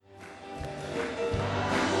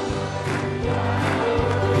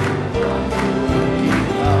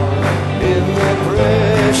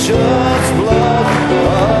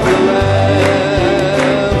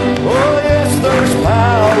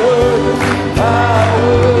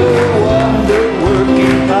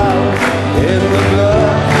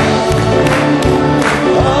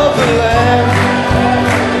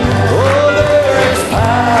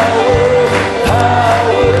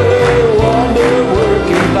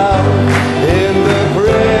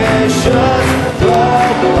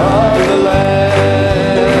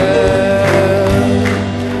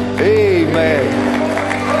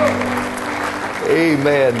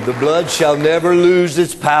The blood shall never lose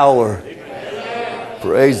its power.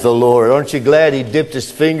 Praise the Lord. Aren't you glad He dipped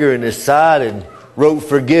His finger in His side and wrote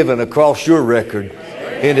forgiven across your record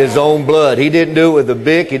in His own blood? He didn't do it with a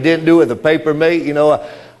Bic. He didn't do it with a paper mate. You know,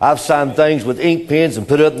 I've signed things with ink pens and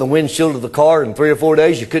put it up in the windshield of the car. In 3 or 4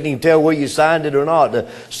 days, you couldn't even tell where you signed it or not. The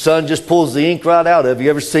sun just pulls the ink right out of it. You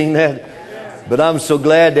ever seen that? But I'm so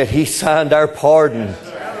glad that He signed our pardon.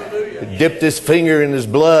 Dipped His finger in His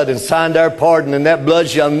blood and signed our pardon, and that blood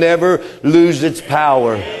shall never lose its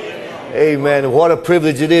power. Amen. And what a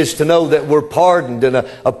privilege it is to know that we're pardoned. And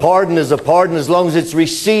a pardon is a pardon as long as it's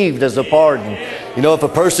received as a pardon. You know, if a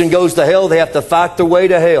person goes to hell, they have to fight their way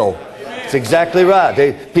to hell. It's exactly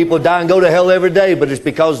right. People die and go to hell every day, but it's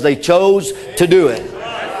because they chose to do it.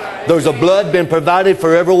 There's a blood been provided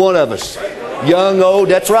for every one of us. Young, old,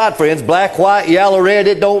 that's right, friends. Black, white, yellow, red,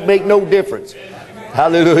 it don't make no difference.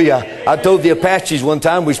 Hallelujah. I told the Apaches one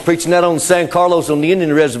time, we was preaching that on San Carlos on the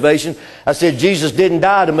Indian Reservation. I said, Jesus didn't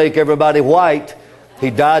die to make everybody white. He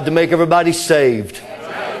died to make everybody saved.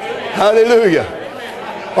 Hallelujah.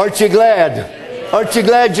 Aren't you glad? Aren't you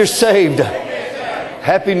glad you're saved?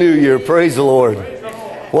 Happy New Year. Praise the Lord.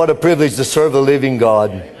 What a privilege to serve the living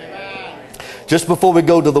God. Just before we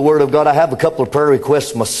go to the Word of God, I have a couple of prayer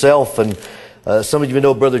requests myself. And some of you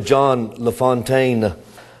know Brother John LaFontaine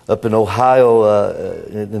up in Ohio,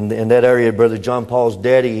 in that area. Brother John Paul's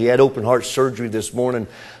daddy, he had open heart surgery this morning,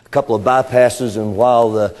 a couple of bypasses, and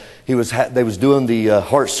while they was doing the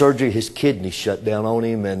heart surgery, his kidney shut down on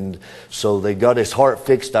him, and so they got his heart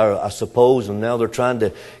fixed, I suppose, and now they're trying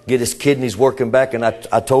to get his kidneys working back. And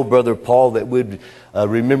I told Brother Paul that we'd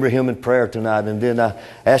remember him in prayer tonight, and then I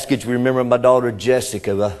asked you to remember my daughter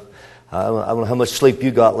Jessica. I don't know how much sleep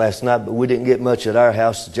you got last night, but we didn't get much at our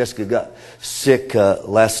house. Jessica got sick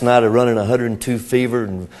last night of running 102 fever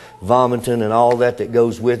and vomiting and all that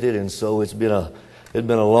goes with it. And so it's been a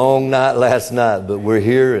long night last night, but we're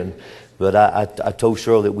here. But I told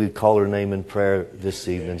Cheryl that we'd call her name in prayer this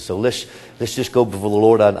evening. So let's just go before the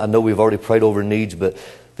Lord. I know we've already prayed over needs, but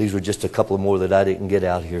these were just a couple more that I didn't get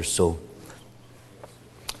out here. So,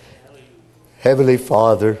 Heavenly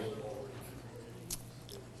Father,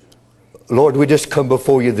 Lord, we just come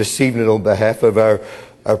before you this evening on behalf of our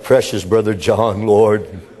precious brother John, Lord.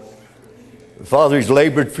 Father, he's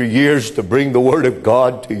labored for years to bring the Word of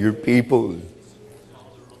God to your people.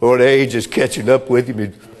 Lord, age is catching up with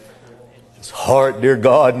him. His heart, dear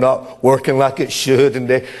God, not working like it should, and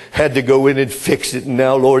they had to go in and fix it. And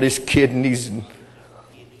now, Lord, his kidneys. And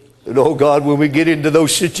oh, God, when we get into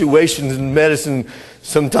those situations in medicine,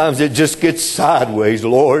 sometimes it just gets sideways,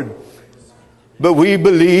 Lord. But we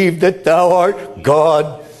believe that Thou art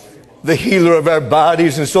God, the healer of our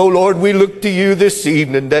bodies. And so, Lord, we look to You this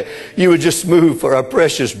evening that You would just move for our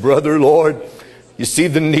precious brother, Lord. You see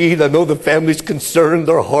the need. I know the family's concerned.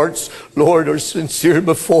 Their hearts, Lord, are sincere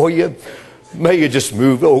before You. May You just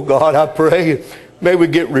move, oh God, I pray. May we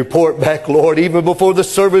get report back, Lord, even before the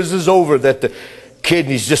service is over, that the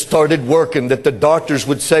kidneys just started working, that the doctors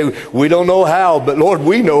would say, we don't know how, but Lord,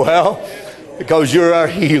 we know how, because You're our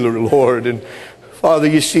healer, Lord. And Father,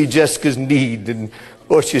 You see Jessica's need, and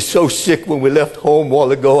Lord, she's so sick. When we left home a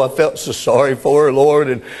while ago, I felt so sorry for her, Lord.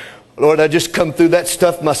 And Lord, I just come through that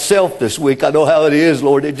stuff myself this week. I know how it is,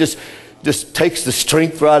 Lord. It just takes the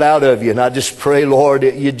strength right out of you. And I just pray, Lord,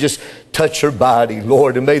 that You just touch her body,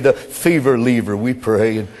 Lord, and may the fever leave her, we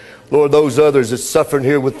pray. And Lord, those others that's suffering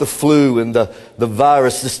here with the flu and the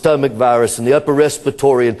virus, the stomach virus and the upper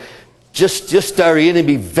respiratory, and just our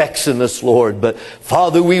enemy vexing us, Lord. But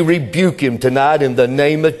Father, we rebuke him tonight in the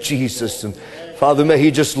name of Jesus. And Father, may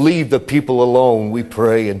he just leave the people alone, we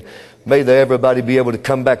pray. And may everybody be able to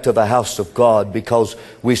come back to the house of God, because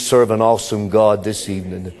we serve an awesome God this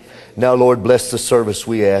evening. Now, Lord, bless the service,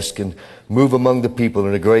 we ask, and move among the people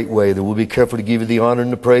in a great way, that we'll be careful to give You the honor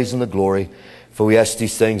and the praise and the glory. For we ask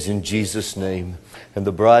these things in Jesus' name. And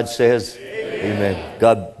the bride says, Amen.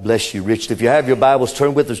 God bless you richly. If you have your Bibles,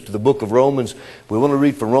 turn with us to the book of Romans. We want to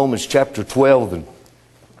read from Romans chapter 12,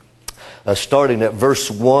 and starting at verse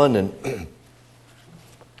 1. And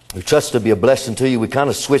we trust to be a blessing to you. We kind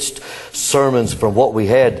of switched sermons from what we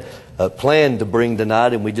had planned to bring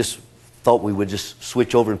tonight, and we just thought we would just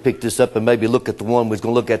switch over and pick this up and maybe look at the one we was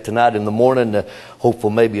going to look at tonight in the morning.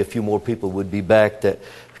 Hopeful maybe a few more people would be back,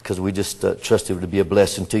 because we just trusted it to be a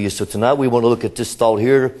blessing to you. So tonight we want to look at this thought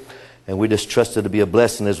here, and we just trust it to be a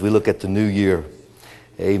blessing as we look at the new year.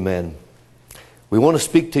 Amen. We want to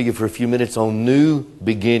speak to you for a few minutes on new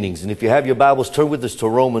beginnings. And if you have your Bibles, turn with us to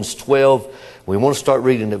Romans 12. We want to start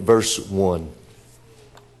reading at verse 1.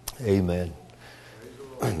 Amen.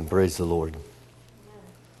 Praise the Lord.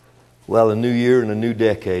 Well, a new year and a new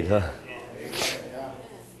decade, huh?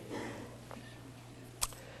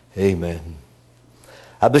 Amen.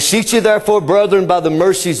 I beseech you therefore, brethren, by the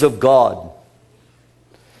mercies of God,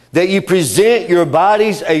 that you present your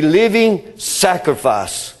bodies a living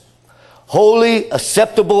sacrifice, holy,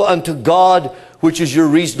 acceptable unto God, which is your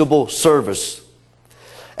reasonable service.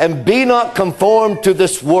 And be not conformed to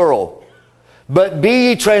this world, but be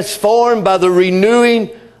ye transformed by the renewing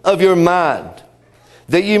of your mind,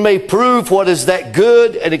 that you may prove what is that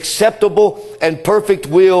good and acceptable and perfect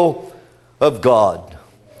will of God.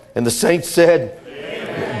 And the saints said,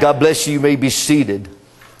 Amen. God bless you. You may be seated.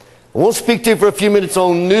 I want to speak to you for a few minutes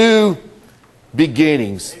on new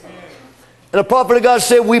beginnings. Amen. And the prophet of God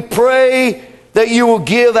said, we pray that you will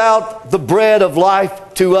give out the bread of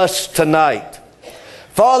life to us tonight.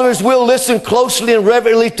 Father, as we'll listen closely and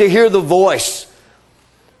reverently to hear the voice,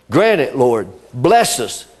 grant it, Lord. Bless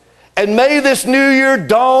us. And may this new year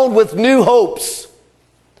dawn with new hopes,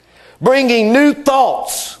 bringing new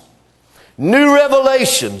thoughts, new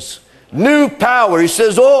revelations, new power. He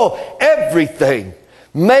says, oh, everything.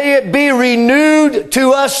 May it be renewed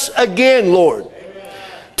to us again, Lord,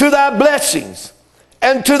 to thy blessings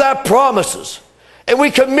and to thy promises. And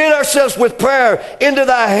we commit ourselves with prayer into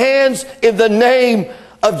thy hands in the name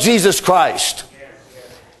of Jesus Christ.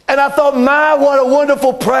 And I thought, my, what a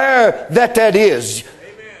wonderful prayer that is.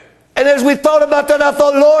 And as we thought about that, I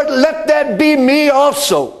thought, Lord, let that be me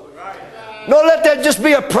also. No, let that just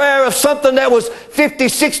be a prayer of something that was 50,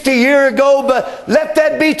 60 years ago, but let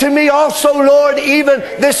that be to me also, Lord, even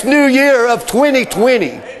this new year of 2020.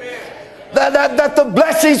 That the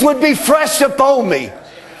blessings would be fresh upon me.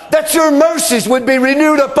 That your mercies would be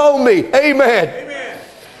renewed upon me. Amen.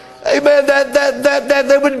 Amen. That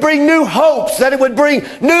it would bring new hopes, that it would bring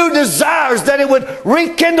new desires, that it would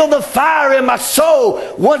rekindle the fire in my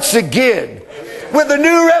soul once again. With a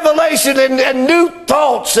new revelation and new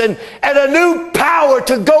thoughts and a new power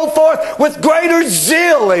to go forth with greater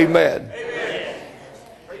zeal. Amen. Amen.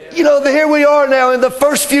 You know, here we are now in the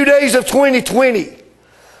first few days of 2020.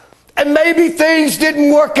 And maybe things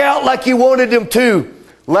didn't work out like you wanted them to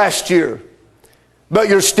last year. But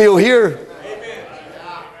you're still here.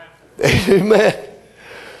 Amen. Amen.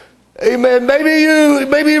 Amen.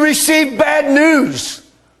 Maybe you received bad news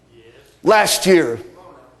last year.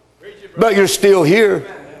 But you're still here.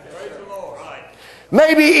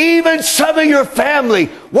 Maybe even some of your family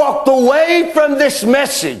walked away from this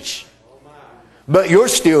message. But you're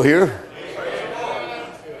still here.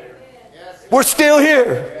 We're still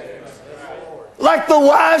here. Like the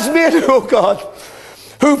wise men, oh God,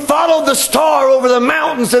 who followed the star over the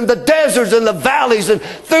mountains and the deserts and the valleys and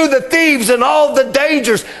through the thieves and all the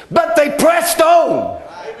dangers. But they pressed on.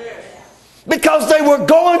 Because they were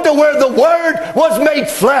going to where the Word was made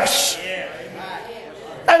flesh.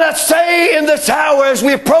 And I say in this hour as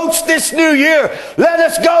we approach this new year, let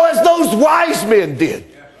us go as those wise men did.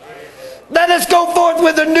 Let us go forth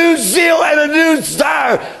with a new zeal and a new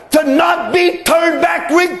desire to not be turned back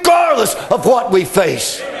regardless of what we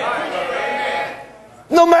face.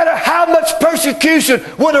 No matter how much persecution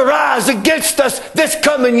would arise against us this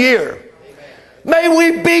coming year. May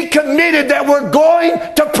we be committed that we're going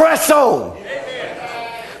to press on.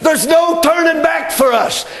 There's no turning back for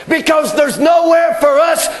us because there's nowhere for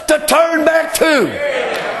us to turn back to.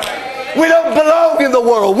 We don't belong in the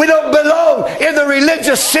world. We don't belong in the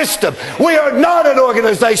religious system. We are not an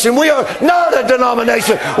organization. We are not a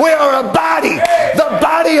denomination. We are a body. The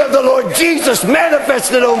body of the Lord Jesus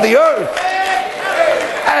manifested on the earth.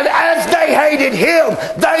 And as they hated him,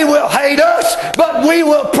 they will hate us, but we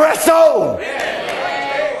will press on.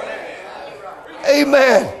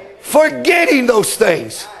 Amen. Forgetting those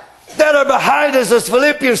things that are behind us, as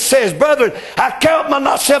Philippians says, brethren, I count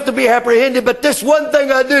myself to be apprehended, but this one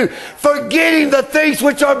thing I do, forgetting the things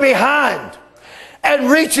which are behind and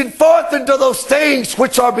reaching forth into those things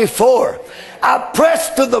which are before. I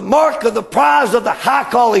press to the mark of the prize of the high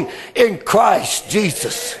calling in Christ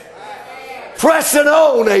Jesus. Pressing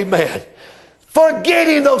on, amen.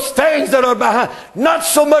 Forgetting those things that are behind. Not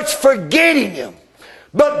so much forgetting them,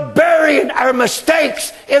 but burying our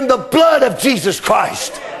mistakes in the blood of Jesus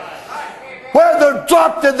Christ. Where they're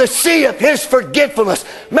dropped in the sea of his forgetfulness.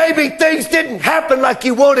 Maybe things didn't happen like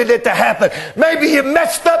you wanted it to happen. Maybe you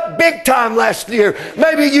messed up big time last year.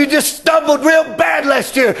 Maybe you just stumbled real bad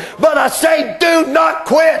last year. But I say, do not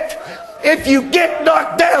quit. If you get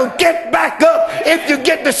knocked down, get back up. If you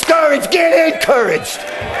get discouraged, get encouraged.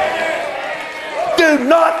 Do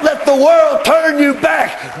not let the world turn you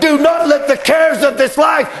back. Do not let the cares of this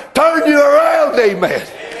life turn you around. Amen.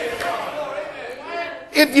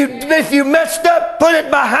 If you messed up, put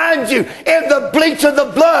it behind you in the bleach of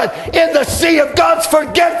the blood, in the sea of God's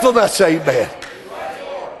forgetfulness. Amen.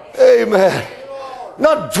 Amen.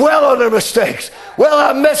 Not dwell on their mistakes. Well,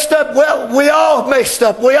 I messed up. Well, we all messed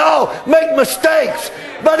up. We all make mistakes.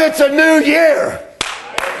 But it's a new year.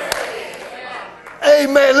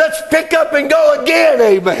 Amen. Let's pick up and go again.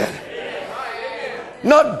 Amen.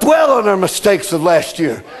 Not dwell on our mistakes of last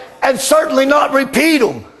year. And certainly not repeat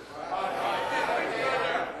them.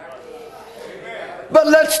 But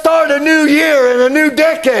let's start a new year and a new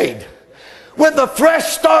decade with a fresh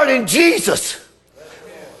start in Jesus,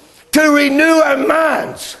 to renew our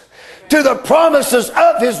minds to the promises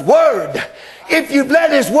of His Word. If you've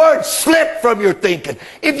let His Word slip from your thinking,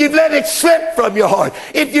 if you've let it slip from your heart,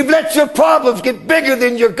 if you've let your problems get bigger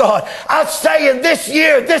than your God, I say in this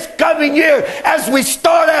year, this coming year, as we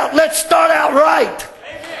start out, let's start out right.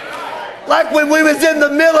 Like when we was in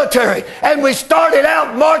the military and we started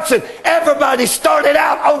out marching, everybody started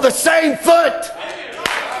out on the same foot.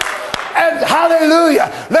 And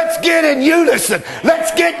hallelujah, let's get in unison.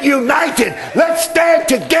 Let's get united. Let's stand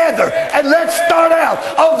together and let's start out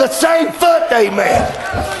on the same foot. Amen.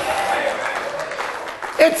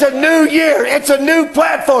 It's a new year. It's a new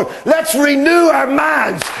platform. Let's renew our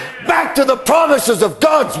minds back to the promises of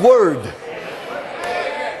God's Word.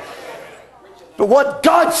 But what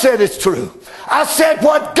God said is true. I said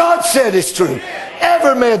what God said is true.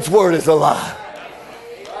 Every man's word is a lie.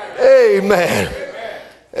 Amen.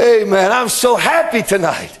 Amen. I'm so happy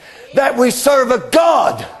tonight that we serve a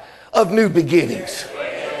God of new beginnings.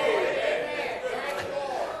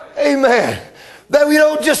 Amen. That we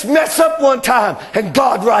don't just mess up one time and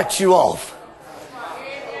God writes you off.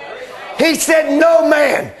 He said, no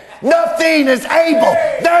man, nothing is able.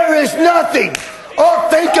 There is nothing. Oh,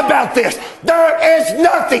 think about this. There is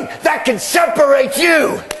nothing that can separate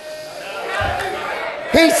you.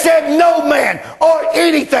 He said, no man or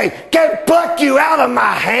anything can pluck you out of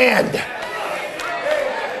my hand.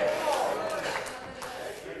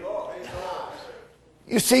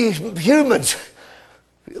 You see, humans,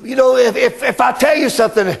 you know, if I tell you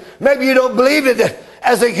something, maybe you don't believe it.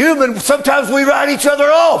 As a human, sometimes we write each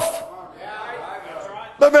other off.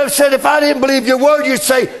 But Brother said, if I didn't believe your word, you'd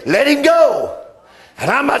say, let him go. And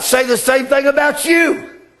I might say the same thing about you.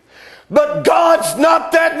 But God's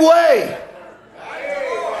not that way.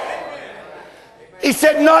 He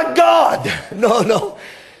said, not God. No.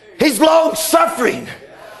 He's long-suffering.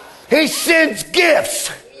 He sends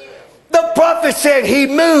gifts. The prophet said he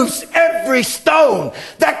moves every stone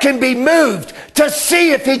that can be moved to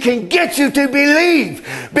see if he can get you to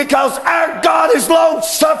believe. Because our God is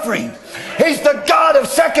long-suffering. He's the God of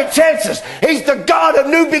second chances. He's the God of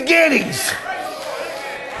new beginnings.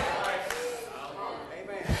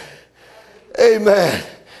 Amen.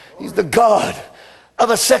 He's the God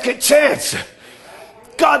of a second chance.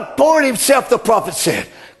 God poured himself, the prophet said.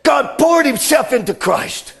 God poured himself into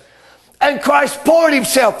Christ. And Christ poured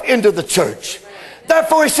himself into the church.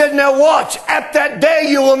 Therefore he said, now watch, at that day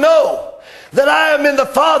you will know that I am in the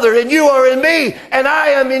Father and you are in me and I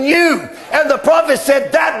am in you. And the prophet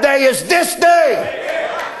said, that day is this day.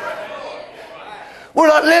 We're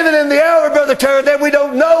not living in the hour, Brother Terry, that we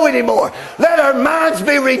don't know anymore. Let our minds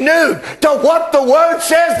be renewed to what the Word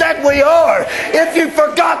says that we are. If you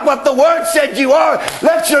forgot what the Word said you are,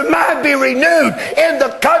 let your mind be renewed in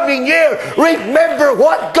the coming year. Remember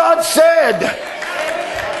what God said.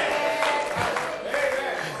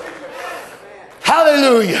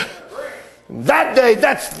 Hallelujah. That day,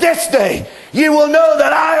 that's this day, you will know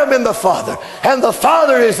that I am in the Father, and the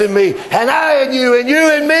Father is in me, and I in you, and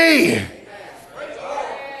you in me.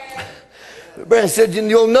 Brandon said,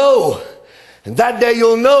 you'll know. And that day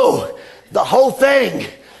you'll know the whole thing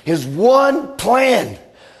is one plan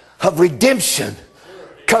of redemption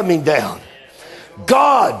coming down.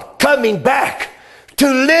 God coming back to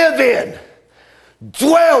live in,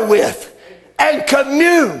 dwell with, and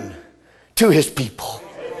commune to his people.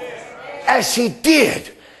 As he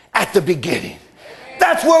did at the beginning.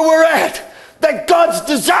 That's where we're at. That God's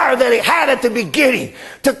desire that he had at the beginning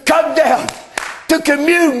to come down, to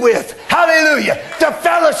commune with, hallelujah, to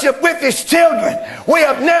fellowship with his children. We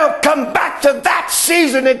have now come back to that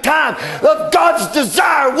season in time of God's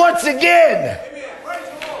desire once again.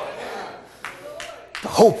 The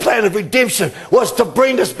whole plan of redemption was to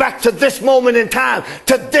bring us back to this moment in time,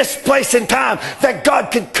 to this place in time, that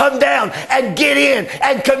God could come down and get in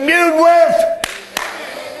and commune with.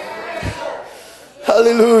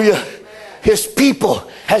 Hallelujah. His people,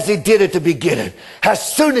 as he did at the beginning.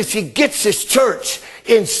 As soon as he gets his church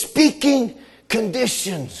in speaking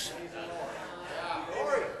conditions.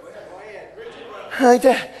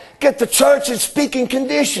 Get the church in speaking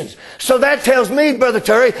conditions. So that tells me, Brother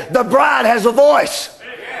Terry, the bride has a voice.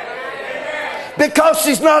 Because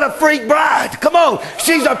she's not a freak bride. Come on.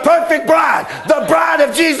 She's a perfect bride. The bride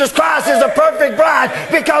of Jesus Christ is a perfect bride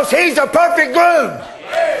because he's a perfect groom.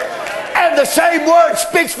 And the same word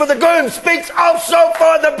speaks for the groom, speaks also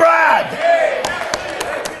for the bride.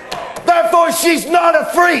 Therefore, she's not a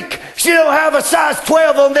freak. She don't have a size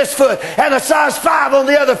 12 on this foot and a size 5 on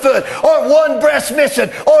the other foot, or one breast missing,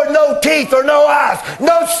 or no teeth, or no eyes.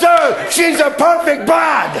 No, sir. She's a perfect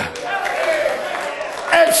bride.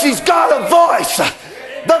 And she's got a voice.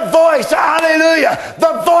 The voice, hallelujah,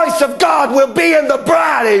 the voice of God will be in the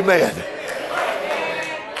bride, amen.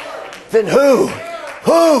 Then who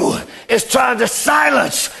is trying to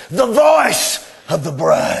silence the voice of the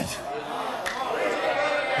bride?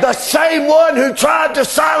 The same one who tried to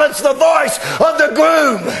silence the voice of the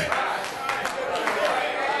groom.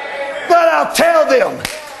 But I'll tell them,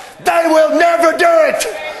 they will never do it.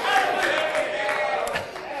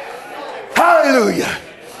 Hallelujah.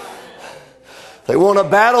 They want a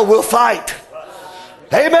battle, we'll fight.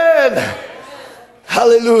 Amen.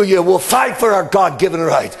 Hallelujah. We'll fight for our God-given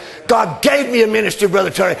rights. God gave me a ministry, Brother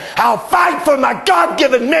Terry. I'll fight for my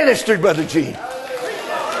God-given ministry, Brother Gene.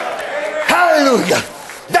 Hallelujah.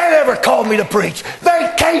 They never called me to preach.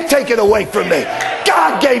 They can't take it away from me.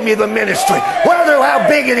 God gave me the ministry. Whether how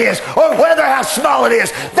big it is or whether how small it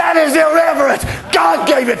is, that is irrelevant. God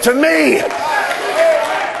gave it to me.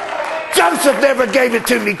 Joseph never gave it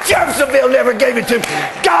to me. Jeffersonville never gave it to me.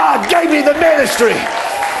 God gave me the ministry.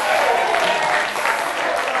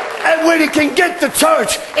 And when he can get the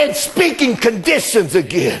church in speaking conditions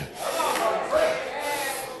again.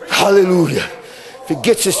 Hallelujah. If he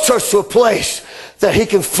gets his church to a place that he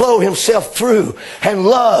can flow himself through and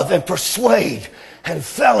love and persuade and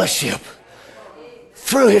fellowship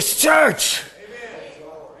through his church,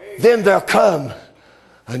 then there'll come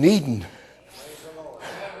an Eden.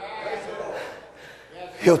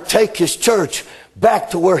 He'll take his church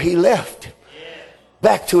back to where he left.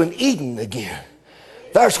 Back to an Eden again.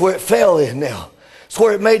 That's where it fell in now. It's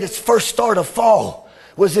where it made its first start of fall.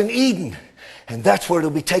 Was in Eden. And that's where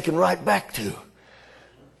it'll be taken right back to.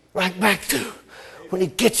 Right back to. When he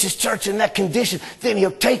gets his church in that condition, then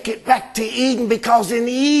he'll take it back to Eden, because in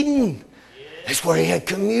Eden is where he had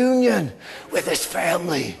communion with his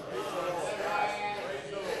family.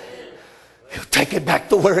 He'll take it back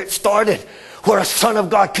to where it started, where a son of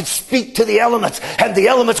God could speak to the elements and the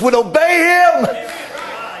elements would obey him.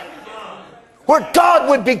 Where God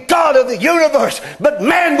would be God of the universe, but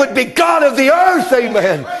man would be God of the earth,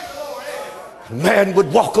 amen. Man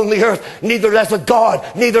would walk on the earth neither as a God,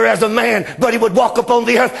 neither as a man, but he would walk upon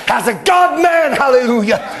the earth as a God-man.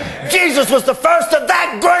 Hallelujah. Jesus was the first of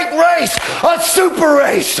that great race, a super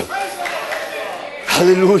race.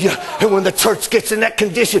 Hallelujah. And when the church gets in that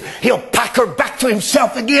condition, he'll pack her back to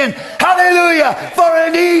himself again. Hallelujah. For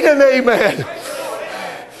an Eden, amen.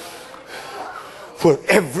 Where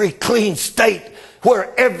every clean state,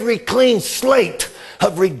 where every clean slate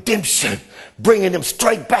of redemption, bringing them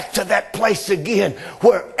straight back to that place again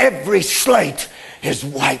where every slate is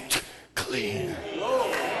wiped clean.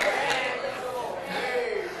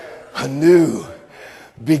 A new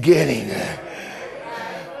beginning.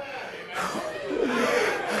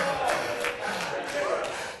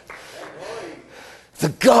 The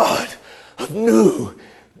God of new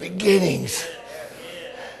beginnings.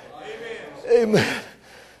 Amen.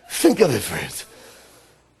 Think of it, friends.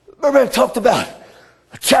 Remember I talked about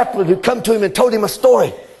a chaplain who come to him and told him a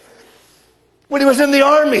story. When he was in the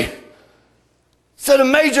army, said a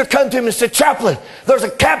major come to him and said, "Chaplain, there's a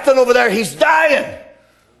captain over there. He's dying."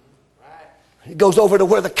 He goes over to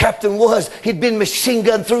where the captain was. He'd been machine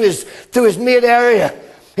gunned through his mid area.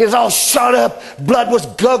 He was all shot up. Blood was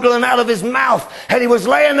gurgling out of his mouth. And he was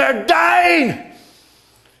laying there dying.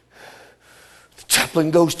 The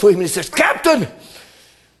chaplain goes to him and he says, "Captain." He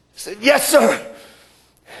said, "Yes, sir."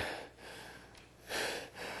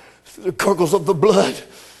 The gurgles of the blood.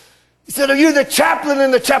 He said, "Are you the chaplain?"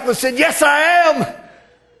 And the chaplain said, "Yes, I am."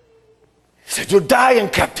 He said, "You're dying,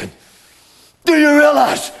 Captain. Do you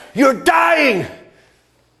realize you're dying?"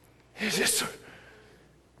 He said, "Yes, sir.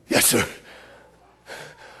 Yes, sir.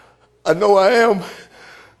 I know I am.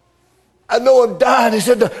 I know I'm dying." He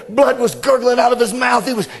said the blood was gurgling out of his mouth.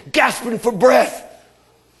 He was gasping for breath.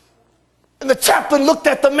 And the chaplain looked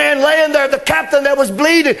at the man laying there, the captain that was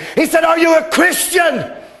bleeding. He said, "Are you a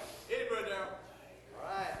Christian?"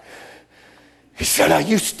 He said, "I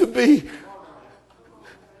used to be.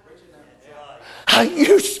 I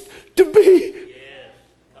used to be."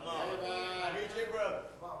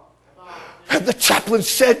 And the chaplain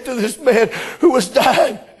said to this man who was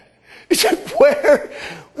dying, he said,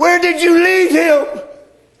 Where did you leave him?"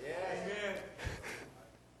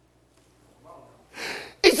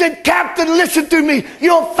 He said, Captain, listen to me.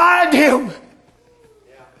 You'll find him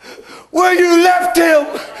where you left him.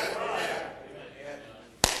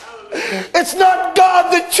 It's not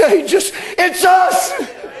God that changes. It's us.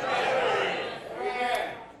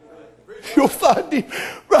 You'll find him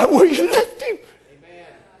right where you left him.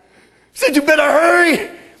 He said, you better hurry.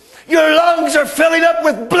 Your lungs are filling up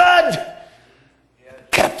with blood.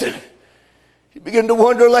 Captain, he began to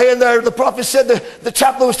wonder, laying there. The prophet said the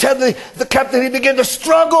chaplain was telling the captain he began to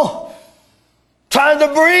struggle, trying to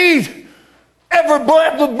breathe. Every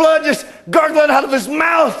breath of blood just gurgling out of his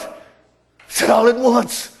mouth. He said, all at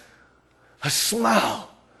once, a smile.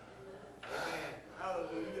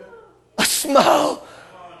 A smile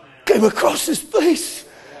came across his face.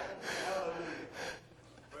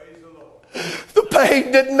 The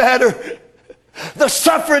pain didn't matter. The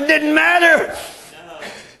suffering didn't matter.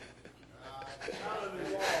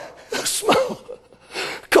 A smile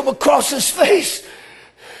come across his face.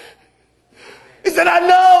 He said, I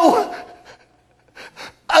know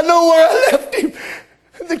where I left him.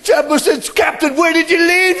 And the chaplain said, Captain, where did you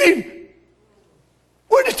leave him?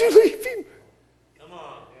 Where did you leave him? Come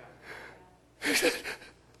on. He said,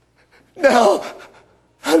 now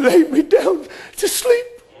I lay me down to sleep.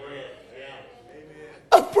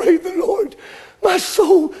 I pray the Lord my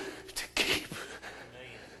soul to keep.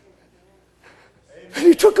 And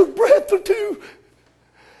he took a breath or two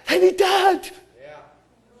and he died.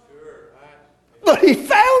 But he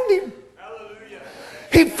found him.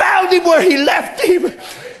 He found him where he left him.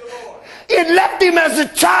 He had left him as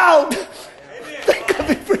a child. Think of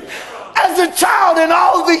it. As a child, in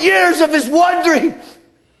all the years of his wandering,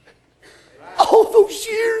 all those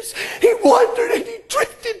years, he wandered and he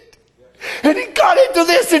drifted. And he got into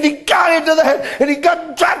this and he got into that. And he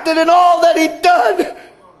got drafted in all that he'd done.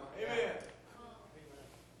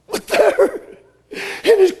 But there,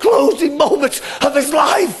 in his closing moments of his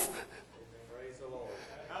life,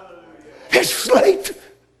 his slate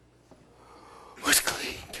was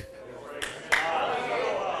cleaned.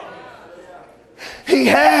 He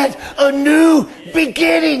had a new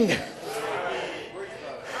beginning.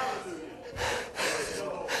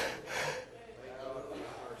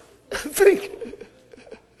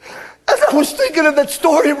 As I was thinking of that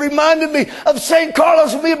story, it reminded me of St.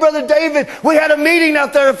 Carlos and me and Brother David. We had a meeting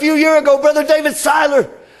out there a few years ago, Brother David Seiler.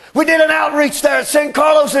 We did an outreach there at St.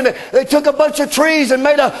 Carlos, and they took a bunch of trees and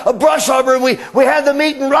made a brush arbor, and we had the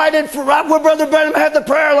meeting right where Brother Branham had the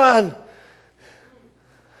prayer line.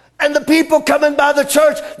 And the people coming by the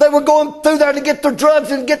church, they were going through there to get their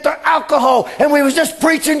drugs and get their alcohol, and we was just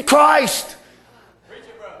preaching Christ.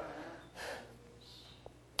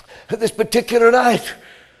 This particular night,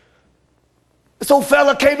 this old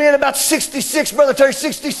fella came in about 66, Brother Terry,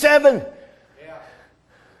 67.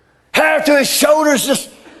 Hair to his shoulders, just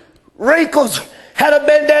wrinkles, had a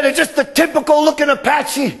bandana, just the typical looking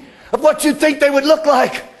Apache of what you'd think they would look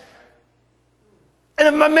like. And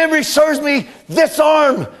if my memory serves me, this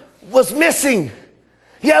arm was missing.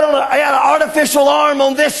 He had an artificial arm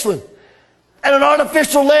on this one, and an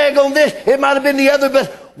artificial leg on this. It might have been the other, but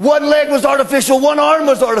one leg was artificial, one arm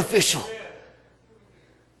was artificial.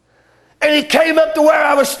 And he came up to where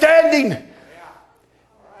I was standing.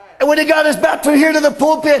 And when he got us back from here to the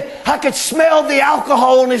pulpit, I could smell the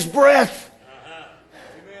alcohol in his breath.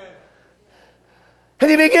 And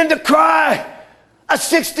he began to cry. A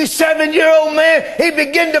 67-year-old man, he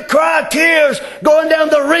began to cry, tears going down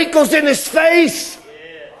the wrinkles in his face.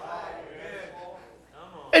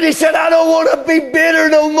 And he said, I don't want to be bitter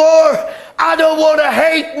no more. I don't want to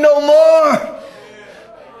hate no more.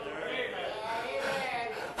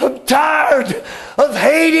 I'm tired of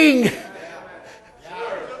hating.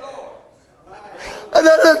 And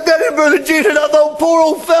I looked at him, Brother Gene, and I thought, poor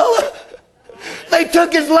old fella. They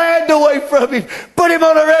took his land away from him, put him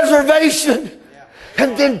on a reservation,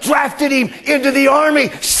 and then drafted him into the army,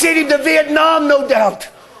 sent him to Vietnam, no doubt,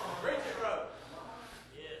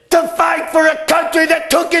 to fight for a country that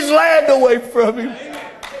took his land away from him.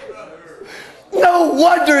 No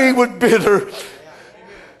wonder he was bitter.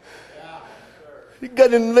 He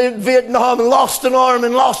got in Vietnam and lost an arm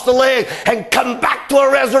and lost a leg and come back to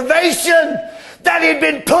a reservation that he'd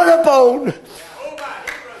been put upon.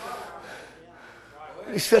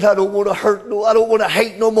 He said, I don't want to hurt no, I don't want to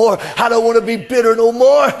hate no more. I don't want to be bitter no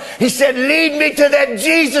more. He said, lead me to that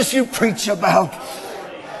Jesus you preach about.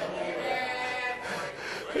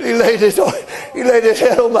 He laid his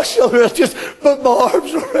head on my shoulder. I just put my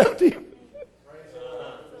arms around him.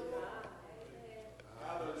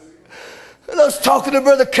 And I was talking to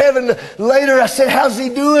Brother Kevin later. I said, how's he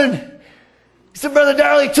doing? He said, Brother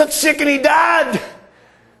Darrell, he took sick and he died.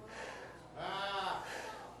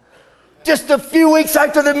 Just a few weeks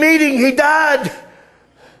after the meeting, he died.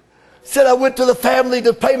 Said, I went to the family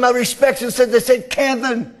to pay my respects and they said,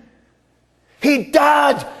 Kevin, he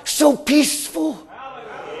died so peaceful.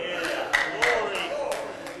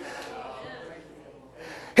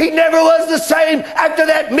 He never was the same after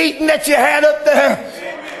that meeting that you had up there.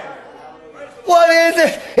 What is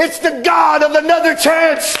it? It's the God of another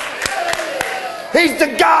chance. He's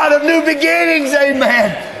the God of new beginnings,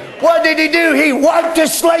 amen. What did he do? He wiped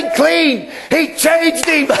his slate clean. He changed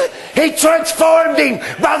him. He transformed him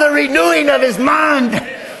by the renewing of his mind.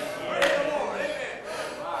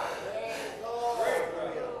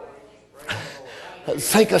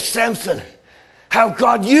 Think of Samson, how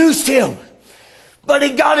God used him. But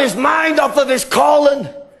he got his mind off of his calling.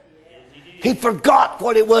 He forgot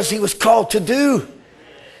what it was he was called to do.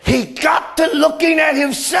 He got to looking at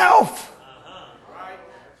himself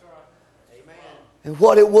and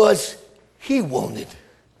what it was he wanted.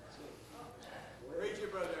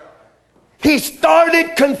 He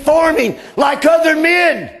started conforming like other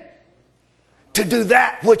men to do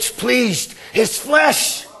that which pleased his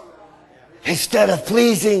flesh instead of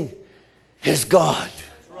pleasing his God.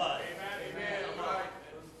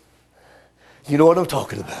 You know what I'm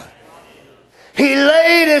talking about. He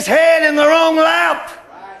laid his head in the wrong lap.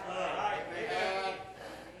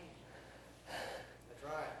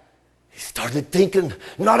 He started thinking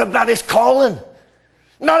not about his calling,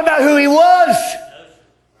 not about who he was.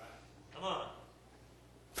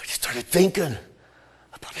 But he started thinking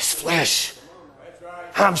about his flesh.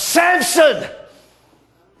 I'm Samson.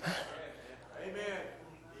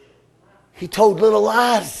 He told little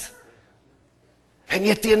lies. And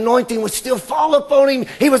yet the anointing would still fall upon him.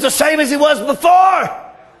 He was the same as he was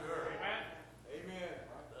before.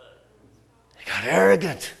 He got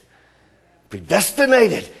arrogant,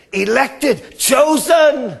 predestinated, elected,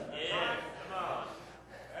 chosen.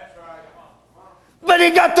 But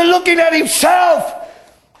he got to looking at himself.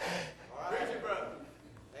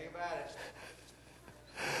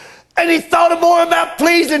 And he thought more about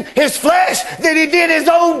pleasing his flesh than he did his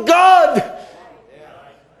own God.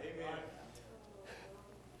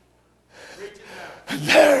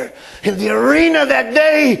 There in the arena that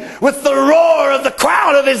day with the roar of the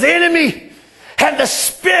crowd of his enemy and the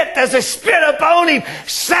spit as they spit upon him,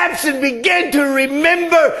 Samson began to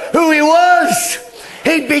remember who he was.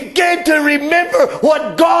 He began to remember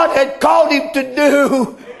what God had called him to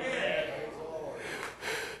do.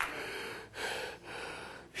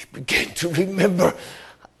 He began to remember,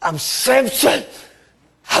 I'm Samson.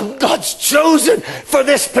 I'm God's chosen for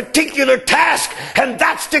this particular task, and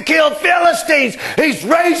that's to kill Philistines. He's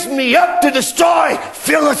raised me up to destroy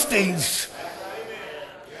Philistines.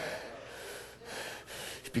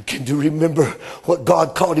 He began to remember what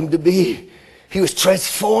God called him to be. He was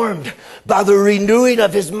transformed by the renewing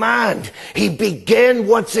of his mind. He began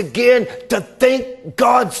once again to think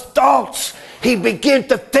God's thoughts. He began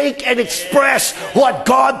to think and express what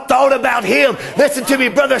God thought about him. Listen to me,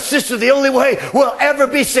 brother, sister. The only way we'll ever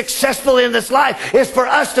be successful in this life is for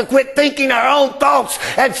us to quit thinking our own thoughts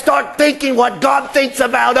and start thinking what God thinks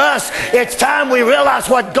about us. It's time we realize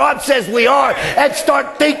what God says we are and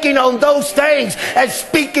start thinking on those things and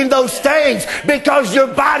speaking those things, because your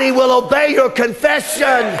body will obey your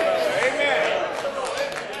confession.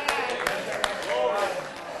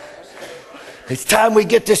 It's time we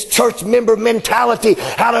get this church member mentality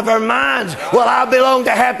out of our minds. Well, I belong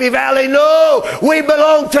to Happy Valley. No, we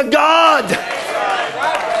belong to God.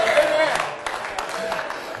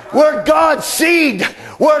 We're God's seed.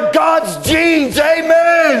 We're God's genes.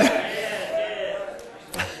 Amen.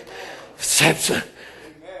 Samson,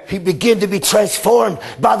 he began to be transformed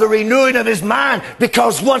by the renewing of his mind,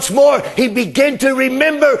 because once more he began to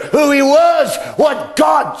remember who he was, what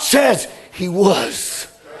God says he was.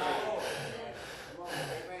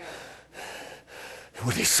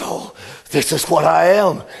 With his soul, this is what I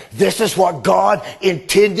am. This is what God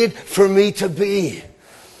intended for me to be.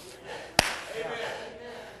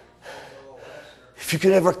 If you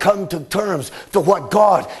can ever come to terms to what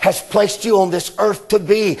God has placed you on this earth to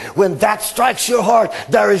be, when that strikes your heart,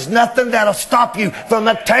 there is nothing that'll stop you from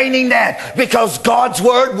attaining that, because God's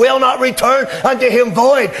word will not return unto him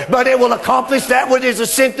void, but it will accomplish that which it is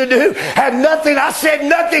sent to do. And nothing, I said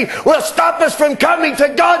nothing, will stop us from coming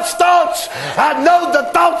to God's thoughts. I know the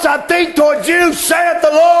thoughts I think towards you, saith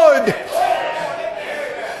the Lord.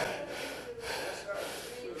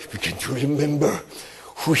 You begin to remember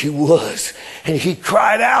who he was. And he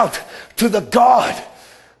cried out to the God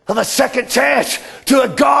of a second chance, to a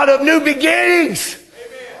God of new beginnings.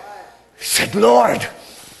 He said, Lord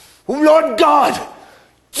God,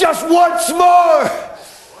 just once more.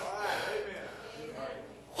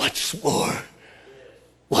 What's more?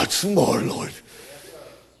 What's more, Lord?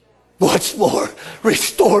 What's more?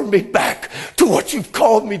 Restore me back to what you've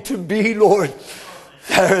called me to be, Lord.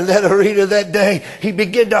 There in that arena that day, he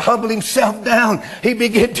began to humble himself down. He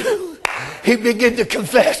began to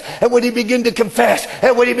confess. And when he began to confess,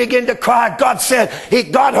 and when he began to cry, God said,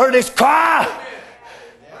 God heard his cry.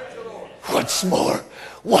 Once more.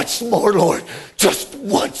 Once more, Lord. Just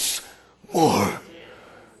once more.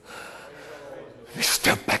 Let me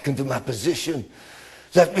step back into my position.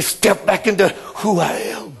 Let me step back into who I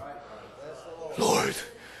am. Lord,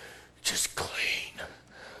 just clean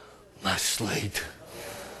my slate.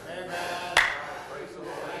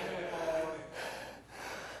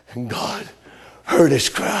 And God heard his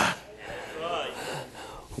cry,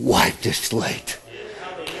 wiped his slate,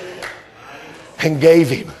 and gave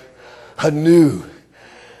him a new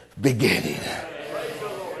beginning.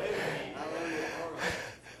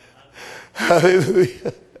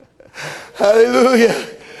 Hallelujah. Hallelujah.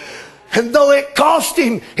 And though it cost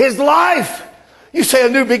him his life, you say a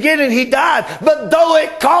new beginning, he died, but though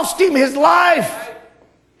it cost him his life,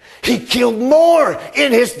 he killed more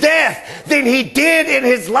in his death than he did in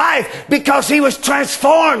his life, because he was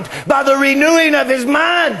transformed by the renewing of his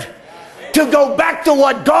mind to go back to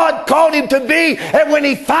what God called him to be. And when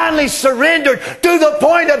he finally surrendered to the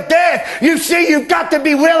point of death, you see, you've got to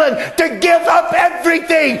be willing to give up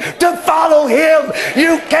everything to follow him.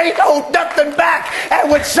 You can't hold nothing back. And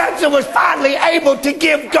when Samson was finally able to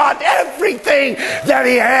give God everything that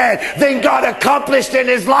he had, then God accomplished in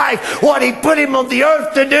his life what he put him on the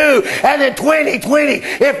earth to do. And in 2020,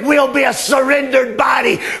 if we'll be a surrendered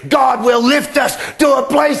body, God will lift us to a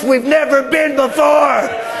place we've never been before.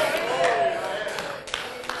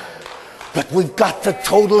 But we've got to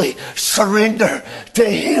totally surrender to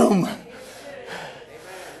him.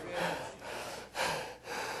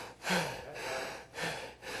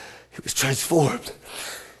 He was transformed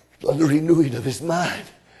by the renewing of his mind,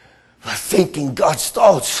 by thinking God's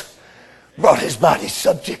thoughts, brought his body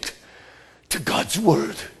subject to God's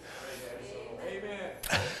word.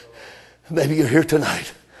 Maybe you're here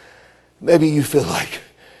tonight. Maybe you feel like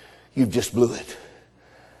you've just blew it.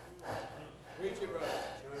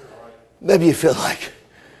 Maybe you feel like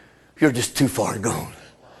you're just too far gone.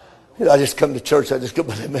 You know, I just come to church, I just go,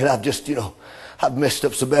 but man, I've messed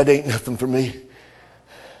up so bad, it ain't nothing for me.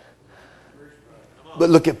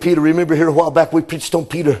 But look at Peter. Remember here a while back we preached on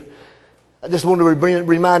Peter. I just want to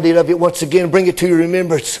remind you of it once again, bring it to your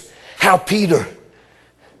remembrance. How Peter,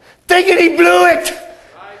 thinking he blew it,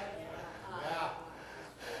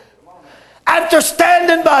 after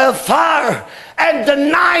standing by a fire and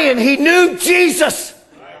denying he knew Jesus,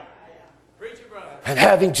 and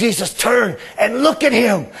having Jesus turn and look at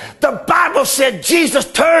him. The Bible said Jesus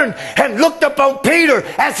turned and looked upon Peter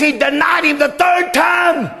as he denied him the third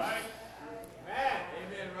time.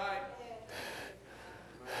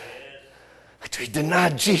 After he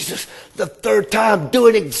denied Jesus the third time,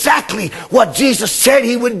 doing exactly what Jesus said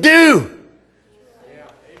he would do.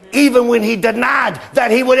 Even when he denied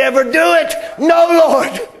that he would ever do it. No,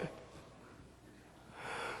 Lord,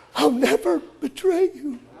 I'll never betray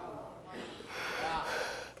you.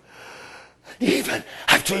 Even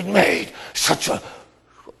after he'd made such an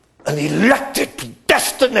elected,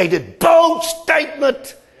 predestinated, bold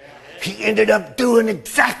statement, he ended up doing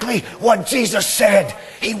exactly what Jesus said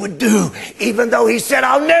he would do. Even though he said,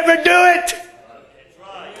 I'll never do it.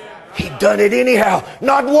 He done it anyhow.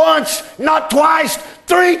 Not once, not twice,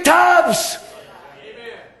 3 times.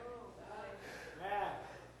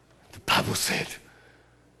 The Bible said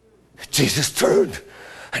Jesus turned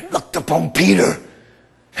and looked upon Peter.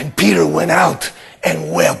 And Peter went out and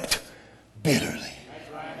wept bitterly.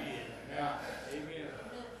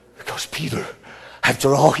 Because Peter,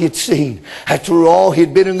 after all he had seen, after all he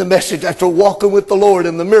had been in the message, after walking with the Lord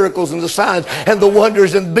and the miracles and the signs and the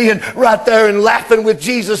wonders and being right there and laughing with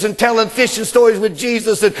Jesus and telling fishing stories with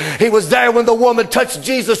Jesus, and he was there when the woman touched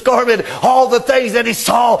Jesus' garment, all the things that he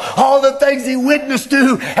saw, all the things he witnessed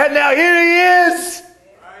to, and now here he is,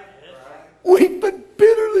 weeping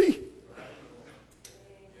bitterly.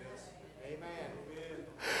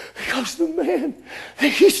 Because the man,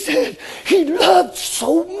 he said, he loved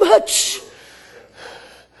so much.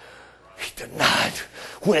 He denied,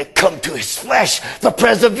 when it come to his flesh, the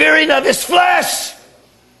persevering of his flesh.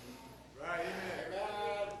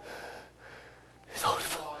 He thought,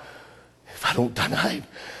 if I don't deny him,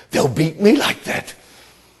 they'll beat me like that.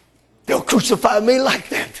 They'll crucify me like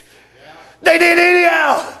that. They did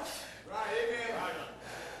anyhow.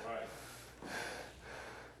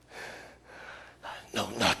 No,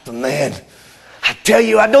 not the man. I tell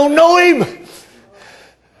you, I don't know him.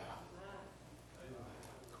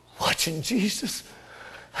 watching Jesus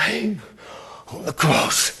hang on the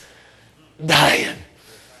cross, dying.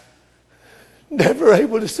 Never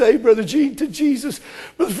able to say, Brother Gene, to Jesus,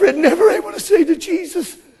 Brother Fred, never able to say to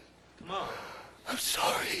Jesus, I'm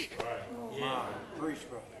sorry.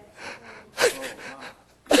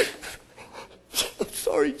 I'm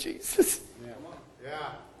sorry, Jesus.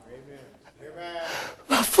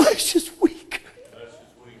 My flesh is weak.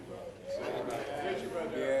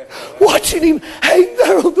 Watching him hang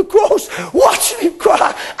there on the cross, watching him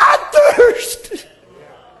cry, I thirst.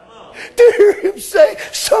 To hear him say,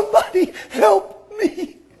 somebody help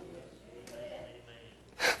me.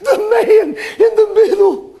 The man in the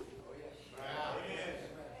middle.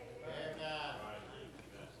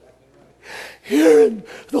 Hearing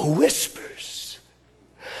the whispers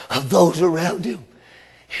of those around him.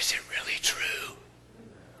 Is it really true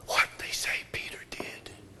what they say Peter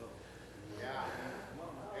did?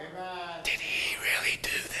 Did he really do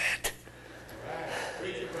that?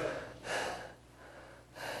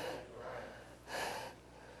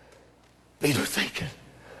 Peter thinking,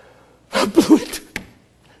 I blew it.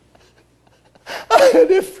 I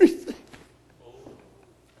had everything.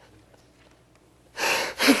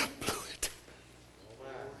 And I blew it.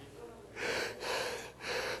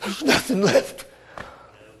 There's nothing left.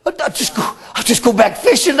 I'll just go back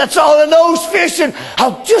fishing. That's all I know is fishing.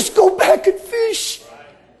 I'll just go back and fish.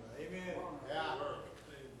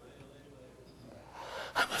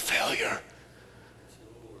 I'm a failure.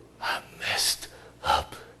 I'm messed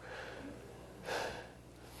up.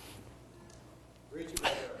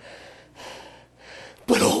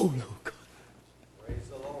 But oh no, God. Praise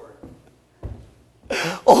the Lord.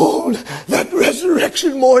 Oh, that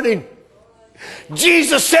resurrection morning,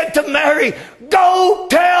 Jesus said to Mary, go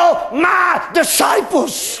tell my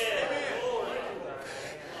disciples.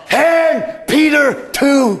 And Peter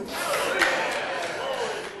too.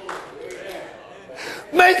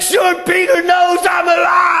 Make sure Peter knows I'm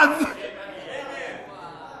alive.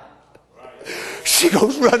 She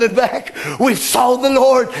goes running back. We've saw the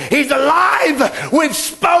Lord. He's alive. We've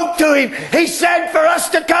spoke to him. He said for us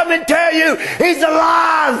to come and tell you he's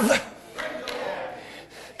alive.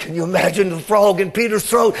 Can you imagine the frog in Peter's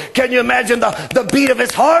throat? Can you imagine the beat of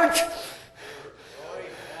his heart?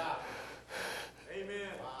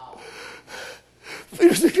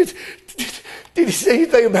 Peter said, did he say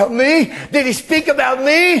anything about me? Did he speak about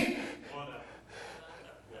me?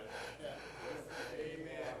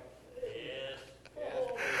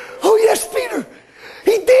 Oh yes, Peter.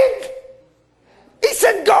 He did. He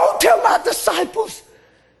said, go tell my disciples.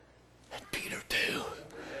 And Peter too.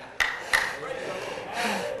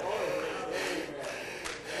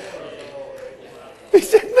 He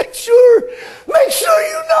said, make sure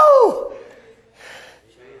you know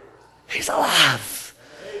he's alive.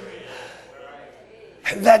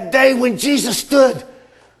 And that day when Jesus stood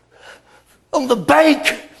on the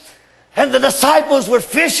bank and the disciples were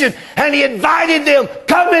fishing and he invited them,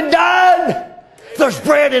 come and dine. There's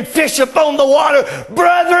bread and fish upon the water.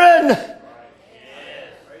 Brethren.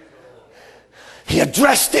 He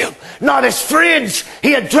addressed them not as friends.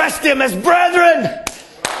 He addressed them as brethren.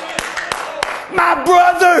 My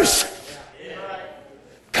brothers,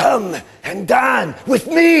 come and dine with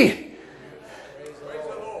me.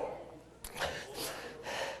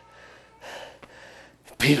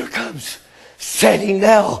 Peter comes sitting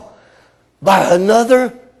now by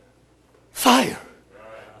another fire.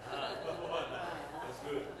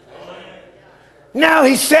 Now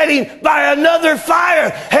he's sitting by another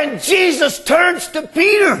fire, and Jesus turns to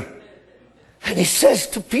Peter and he says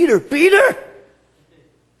to Peter, Peter,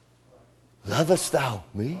 lovest thou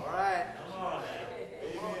me?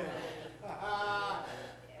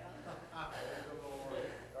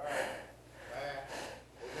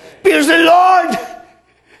 Peter said, Lord,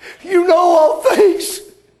 you know all things.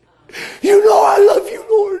 You know I love you,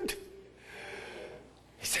 Lord.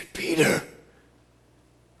 He said, Peter,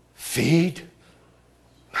 feed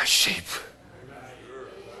my sheep.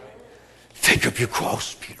 Take up your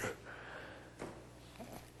cross, Peter,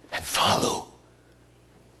 and follow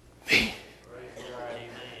me.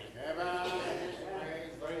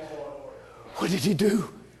 What did he do?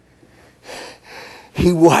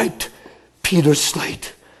 He wiped Peter's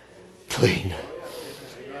slate clean.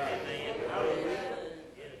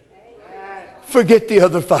 Forget the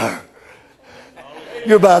other fire.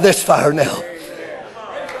 You're by this fire now.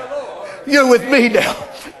 You're with me now.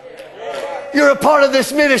 You're a part of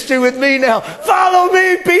this ministry with me now. Follow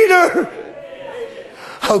me, Peter.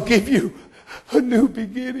 I'll give you a new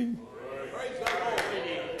beginning.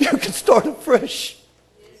 You can start afresh.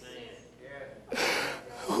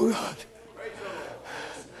 Oh God.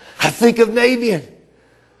 I think of Naaman,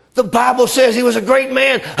 The Bible says he was a great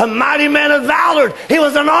man, a mighty man of valor. He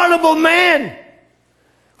was an honorable man.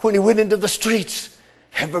 When he went into the streets,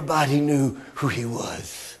 everybody knew who he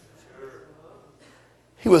was.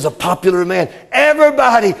 He was a popular man.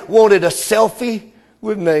 Everybody wanted a selfie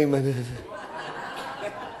with Naaman.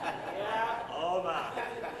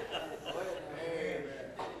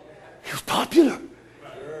 He was popular.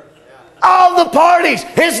 All the parties,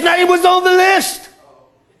 his name was on the list.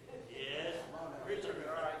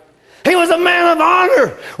 He was a man of honor.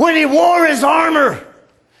 When he wore his armor,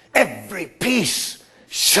 every piece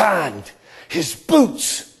shined. His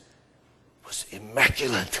boots was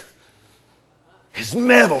immaculate. His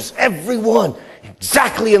medals, every one,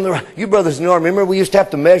 exactly in the right. You brothers in the army, remember we used to have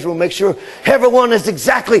to measure and make sure everyone is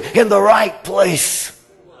exactly in the right place.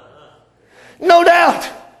 No doubt.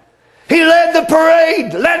 He led the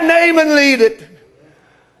parade. Let Naaman lead it.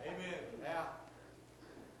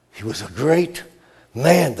 He was a great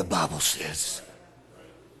man, the Bible says.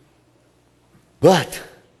 But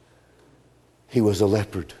he was a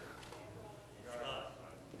leopard.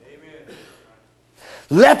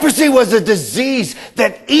 Leprosy was a disease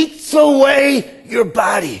that eats away your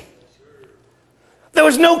body. There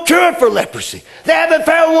was no cure for leprosy. They haven't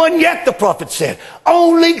found one yet, the prophet said.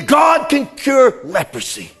 Only God can cure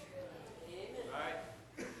leprosy.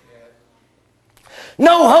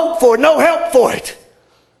 No hope for it, no help for it.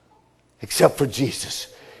 Except for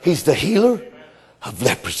Jesus. He's the healer of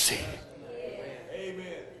leprosy.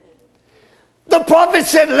 The prophet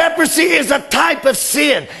said leprosy is a type of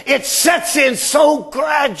sin. It sets in so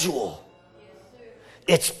gradual.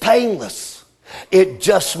 It's painless. It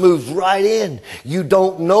just moves right in. You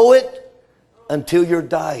don't know it until you're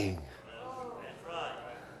dying.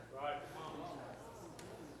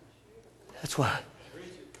 That's why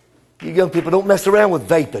you young people don't mess around with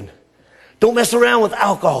vaping. Don't mess around with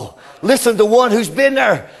alcohol. Listen to one who's been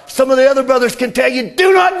there. Some of the other brothers can tell you,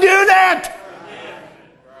 do not do that.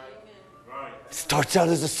 It starts out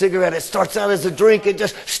as a cigarette. It starts out as a drink. It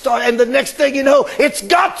just starts, and the next thing you know, it's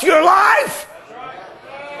got your life.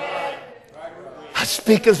 I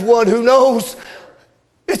speak as one who knows.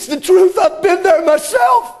 It's the truth. I've been there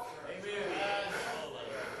myself.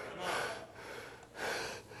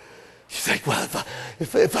 You think, well,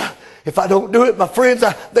 if I don't do it, my friends,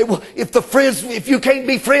 they will. If you can't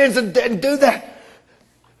be friends and do that,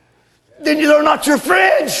 then they're not your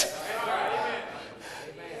friends.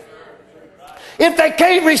 If they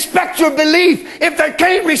can't respect your belief, if they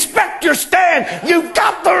can't respect your stand, you've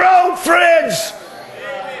got the wrong friends.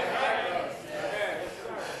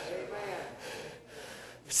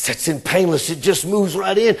 It sets in painless. It just moves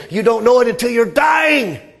right in. You don't know it until you're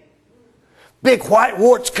dying. Big white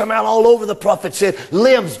warts come out all over, the prophet said.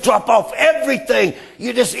 Limbs drop off, everything.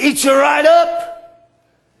 You just eat you right up.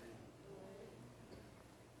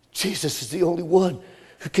 Jesus is the only one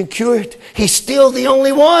who can cure it. He's still the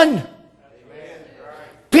only one.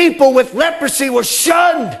 People with leprosy were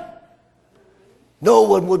shunned. No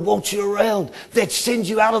one would want you around. They'd send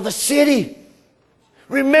you out of the city.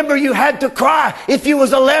 Remember, you had to cry. If you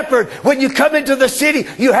was a leopard, when you come into the city,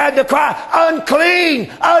 you had to cry, unclean,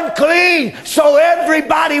 unclean, so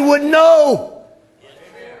everybody would know.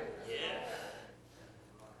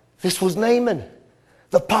 This was Naaman,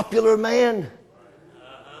 the popular man,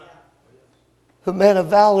 a man of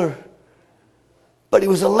valor. But he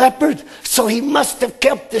was a leopard, so he must have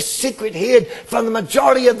kept this secret hid from the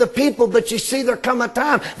majority of the people. But you see, there would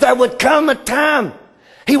come a time,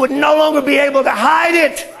 he would no longer be able to hide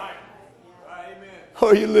it.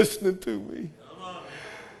 Are you listening to me?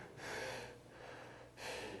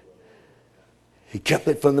 He kept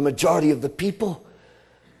it from the majority of the people.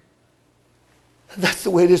 That's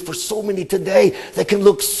the way it is for so many today. They can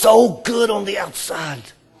look so good on the outside.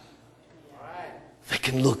 They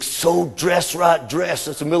can look so dressed right dressed.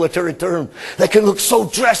 That's a military term. They can look so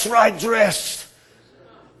dressed right dressed.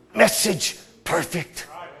 Message perfect.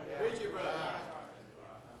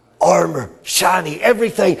 Armor, shiny,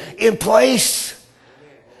 everything in place.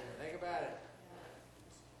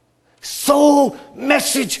 So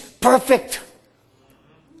message perfect.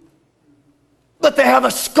 But they have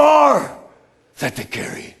a scar that they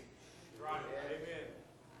carry.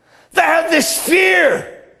 They have this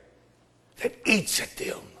fear that eats at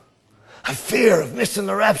them. A fear of missing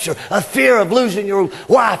the rapture. A fear of losing your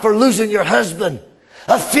wife or losing your husband.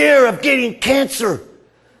 A fear of getting cancer.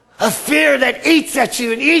 A fear that eats at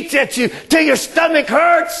you and eats at you till your stomach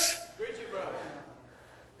hurts.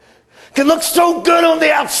 Can look so good on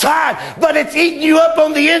the outside, but it's eating you up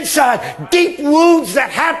on the inside. Deep wounds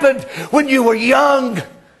that happened when you were young.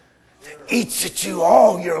 It eats at you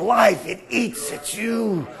all your life. It eats at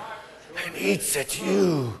you and eats at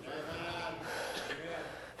you.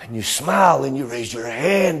 And you smile and you raise your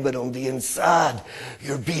hand, but on the inside,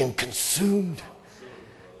 you're being consumed.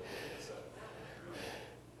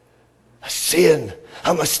 A sin,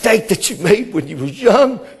 a mistake that you made when you were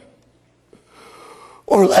young,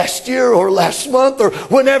 or last year, or last month, or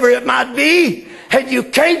whenever it might be, and you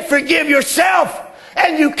can't forgive yourself,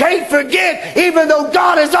 and you can't forget, even though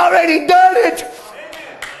God has already done it.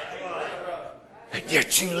 And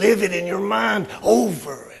yet you live it in your mind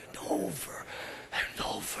over and over and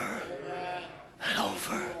over and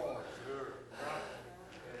over.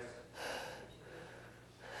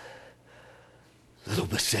 Little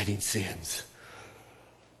besetting sins.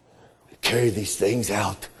 We carry these things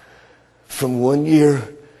out from one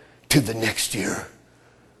year to the next year.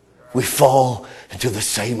 We fall into the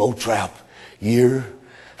same old trap year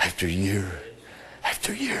after year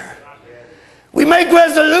after year. We make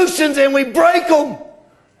resolutions and we break them.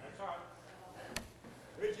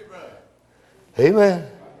 Amen.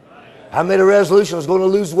 I made a resolution I was going to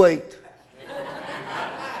lose weight.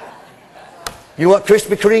 You know what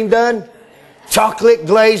Krispy Kreme done? Chocolate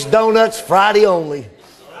glazed donuts Friday only.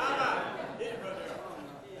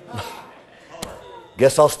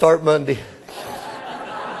 Guess I'll start Monday.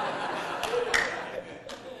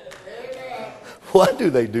 Why do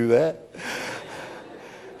they do that?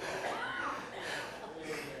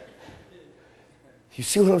 You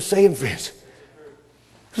see what I'm saying, friends?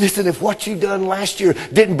 Listen, if what you done last year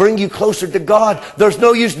didn't bring you closer to God, there's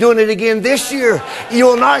no use doing it again this year.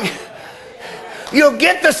 You'll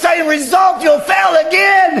get the same result. You'll fail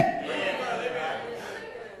again.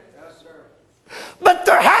 But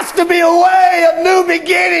there has to be a way of new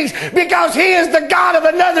beginnings because He is the God of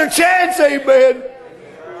another chance. Amen.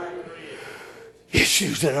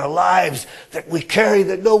 Issues in our lives that we carry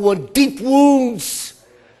that no one, deep wounds.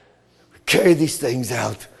 Carry these things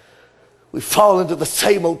out. We fall into the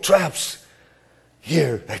same old traps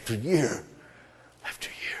year after year after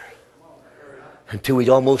year until we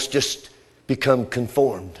almost just become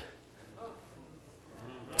conformed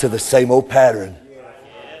to the same old pattern,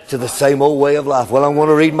 to the same old way of life. Well, I'm going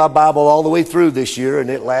to read my Bible all the way through this year, and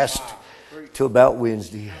it lasts till about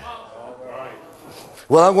Wednesday.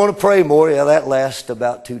 Well, I'm going to pray more. Yeah, that lasts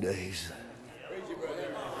about 2 days.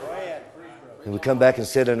 And we come back and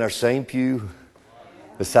sit in our same pew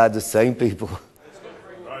beside the same people.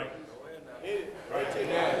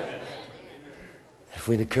 If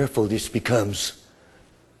we're not careful, this becomes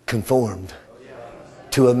conformed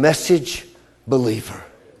to a message believer.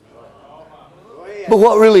 But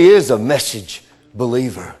what really is a message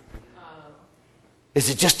believer? Is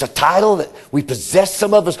it just a title that we possess?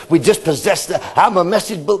 Some of us, we just possess that. I'm a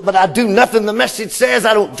message, but I do nothing the message says.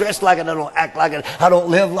 I don't dress like it. I don't act like it. I don't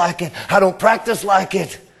live like it. I don't practice like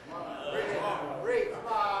it.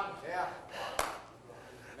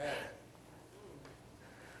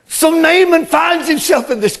 So Naaman finds himself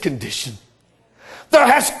in this condition.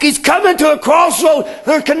 He's coming to a crossroad.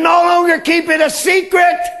 There can no longer keep it a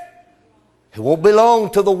secret. It won't be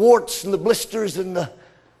long till the warts and the blisters and the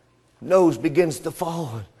nose begins to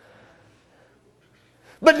fall.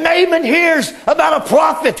 But Naaman hears about a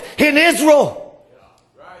prophet in Israel.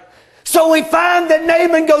 So we find that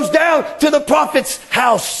Naaman goes down to the prophet's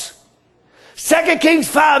house. 2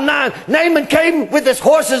 Kings 5:9. Naaman came with his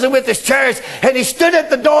horses and with his chariots, and he stood at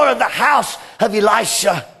the door of the house of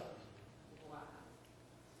Elisha.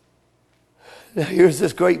 Now here's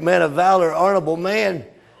this great man of valor, honorable man.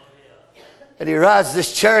 And he rides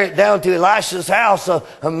this chariot down to Elisha's house,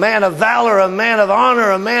 a man of valor, a man of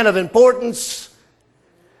honor, a man of importance.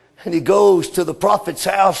 And he goes to the prophet's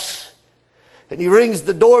house. And he rings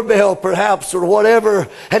the doorbell perhaps or whatever.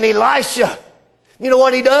 And Elisha, you know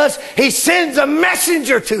what he does? He sends a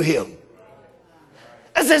messenger to him.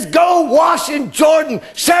 And says, go wash in Jordan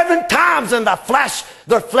 7 times and their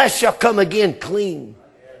flesh shall come again clean.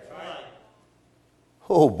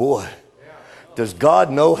 Oh boy. Does God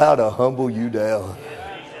know how to humble you down?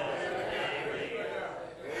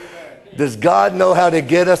 Does God know how to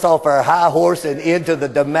get us off our high horse and into the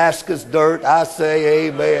Damascus dirt? I say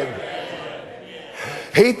amen.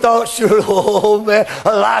 He thought, sure, oh man,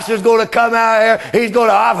 Elisha's going to come out here. He's going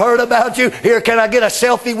to, I've heard about you. Here, can I get a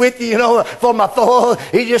selfie with you, you know, for my phone?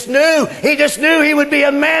 He just knew he would be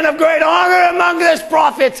a man of great honor among this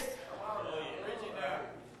prophet.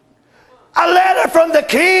 A letter from the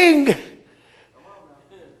king.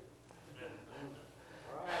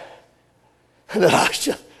 And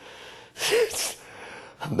Elisha sends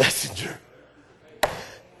a messenger.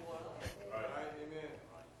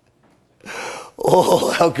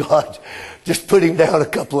 Oh, how God just put him down a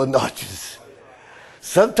couple of notches.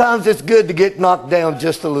 Sometimes it's good to get knocked down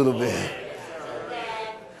just a little bit.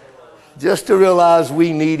 just to realize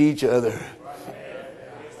we need each other.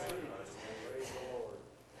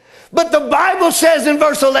 But the Bible says in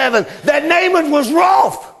verse 11 that Naaman was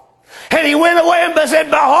wroth. And he went away and said,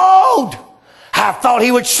 behold, I thought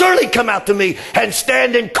he would surely come out to me and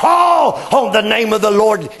stand and call on the name of the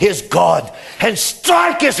Lord his God and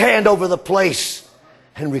strike his hand over the place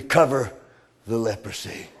and recover the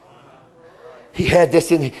leprosy. He had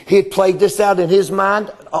this in, he had played this out in his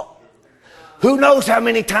mind. Who knows how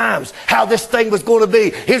many times how this thing was going to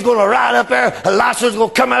be. He's going to ride up there. Elisha's going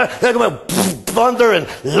to come out. There's going to be thunder and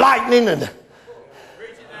lightning and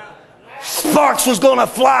sparks was going to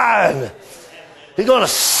fly. And he's going to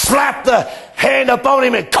slap the hand up on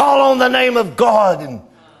him and call on the name of God. And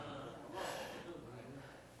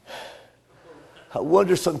I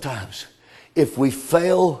wonder sometimes if we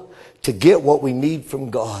fail to get what we need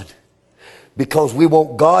from God because we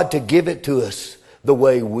want God to give it to us the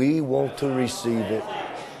way we want to receive it.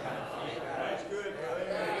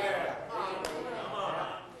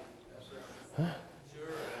 Huh?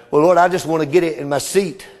 Well, Lord, I just want to get it in my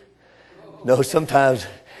seat. No, sometimes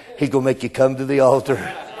he's going to make you come to the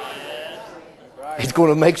altar. He's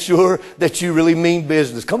going to make sure that you really mean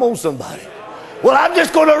business. Come on, somebody. Well, I'm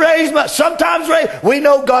just going to raise my... Sometimes we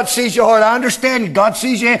know God sees your heart. I understand God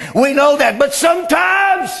sees your hand. We know that. But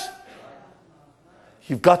sometimes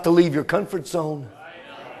you've got to leave your comfort zone.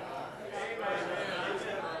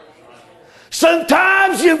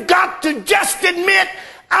 Sometimes you've got to just admit,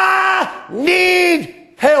 I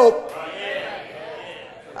need help.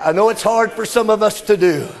 I know it's hard for some of us to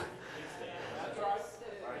do.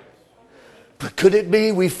 But could it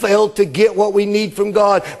be we fail to get what we need from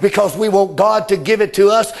God because we want God to give it to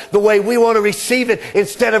us the way we want to receive it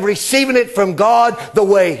instead of receiving it from God the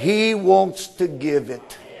way He wants to give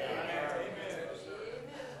it?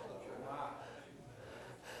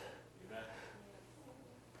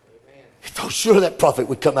 So sure that prophet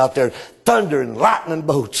would come out there, thunder and lightning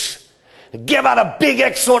bolts, and give out a big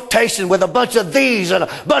exhortation with a bunch of these and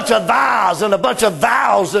a bunch of thous and a bunch of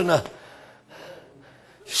vows and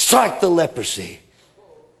strike the leprosy.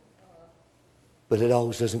 But it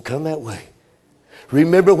always doesn't come that way.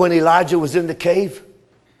 Remember when Elijah was in the cave?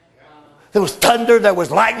 There was thunder, there was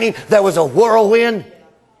lightning, there was a whirlwind.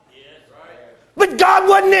 But God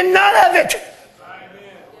wasn't in none of it.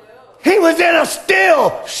 He was in a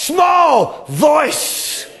still, small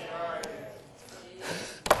voice.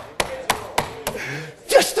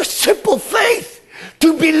 Just a simple faith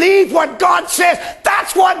to believe what God says.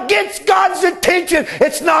 That's what gets God's attention.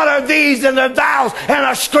 It's not our these and our thous and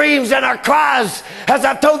our screams and our cries. As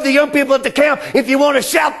I told the young people at the camp, if you want to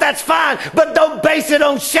shout, that's fine. But don't base it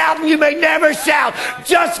on shouting. You may never shout.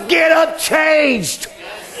 Just get up changed.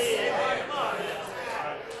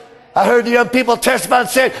 I heard the young people testify and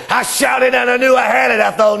said, I shouted and I knew I had it.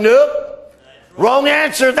 I thought, nope. Wrong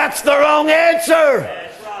answer. That's the wrong answer.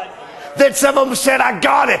 Then some of them said, I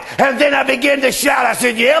got it. And then I began to shout. I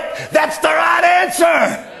said, yep, that's the right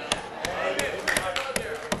answer.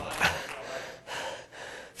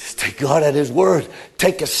 Just take God at His word.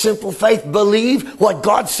 Take a simple faith. Believe what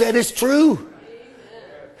God said is true.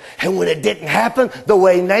 And when it didn't happen the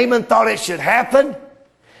way Naaman thought it should happen,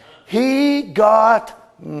 he got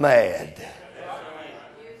mad.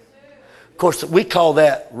 Of course, we call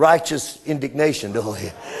that righteous indignation, don't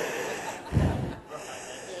we?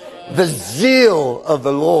 The zeal of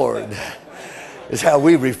the Lord is how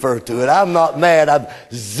we refer to it. I'm not mad, I'm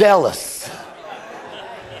zealous.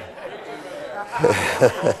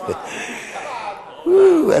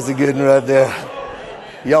 Woo, that's a good one right there.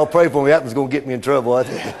 Y'all pray for me. That was going to get me in trouble, I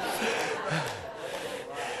tell you.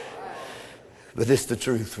 But it's the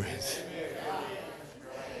truth, friends.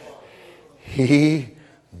 He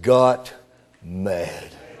got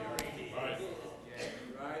mad.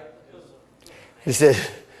 He said,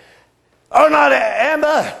 are not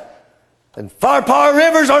Amma and Pharpar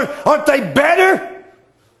rivers, aren't they better?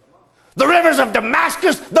 The rivers of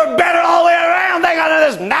Damascus, they're better all the way around. They got none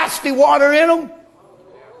of this nasty water in them.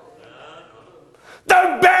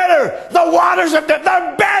 They're better. The waters of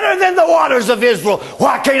they're better than the waters of Israel.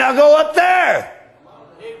 Why can't I go up there?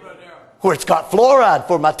 Where it's got fluoride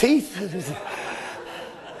for my teeth.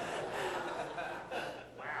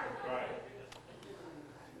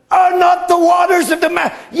 Are not the waters of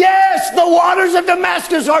Damascus? Yes, the waters of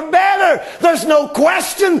Damascus are better. There's no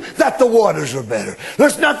question that the waters are better.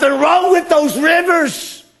 There's nothing wrong with those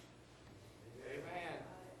rivers.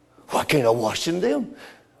 Why can't I wash in them?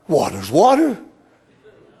 Water's water.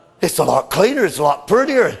 It's a lot cleaner. It's a lot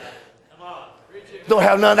prettier. Don't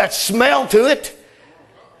have none of that smell to it.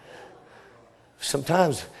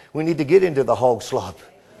 Sometimes we need to get into the hog slop.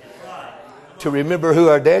 to remember who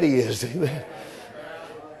our daddy is. Amen.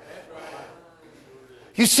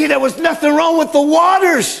 You see, there was nothing wrong with the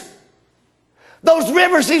waters. Those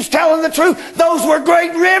rivers, he's telling the truth. Those were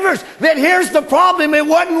great rivers. But here's the problem. It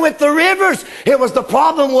wasn't with the rivers. The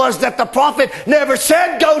problem was that the prophet never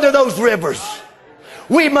said go to those rivers.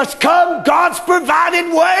 We must come God's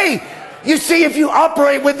provided way. You see, if you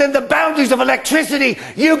operate within the boundaries of electricity,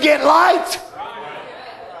 you get light.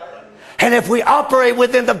 And if we operate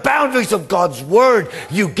within the boundaries of God's word,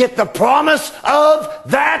 you get the promise of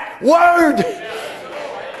that word.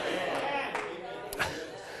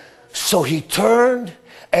 So he turned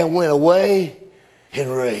and went away in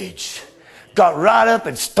rage. Got right up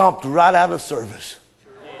and stomped right out of service.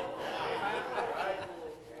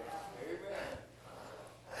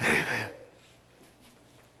 Amen.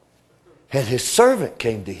 And his servant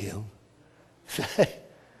came to him. Said,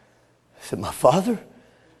 my father,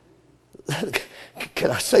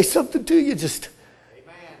 can I say something to you?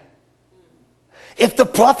 If the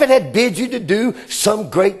prophet had bid you to do some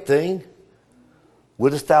great thing,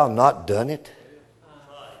 wouldst thou not done it?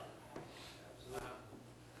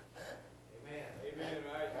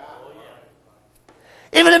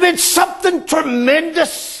 If it had been something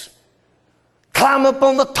tremendous, climb up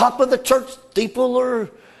on the top of the church steeple, or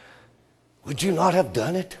would you not have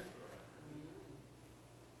done it?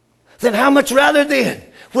 Then how much rather then,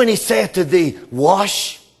 when he saith to thee,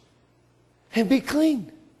 wash and be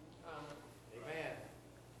clean?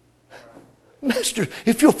 Master,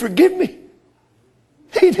 if you'll forgive me.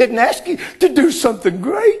 He didn't ask you to do something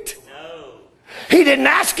great. No. He didn't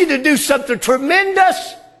ask you to do something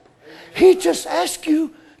tremendous. He just asked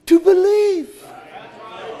you to believe.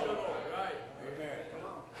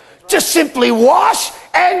 Just simply wash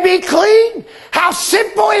and be clean. How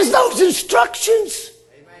simple is those instructions?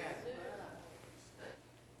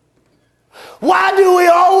 Why do we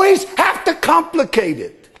always have to complicate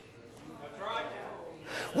it?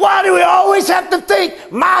 Why do we always have to think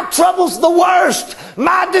my trouble's the worst,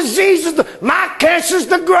 my disease is my cancer's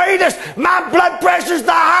the greatest, my blood pressure's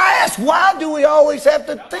the highest? Why do we always have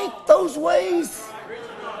to think those ways?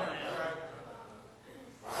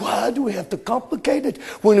 Why do we have to complicate it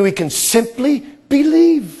when we can simply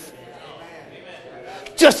believe?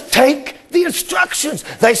 Just take the instructions.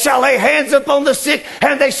 They shall lay hands upon the sick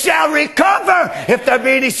and they shall recover. If there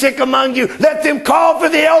be any sick among you, let them call for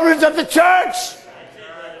the elders of the church.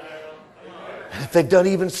 If they've done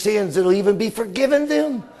even sins, it'll even be forgiven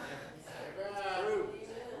them.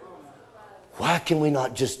 Why can we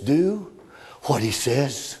not just do what he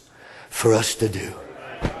says for us to do?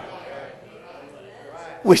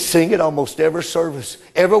 We sing it almost every service.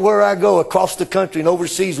 Everywhere I go, across the country and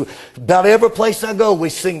overseas, about every place I go, we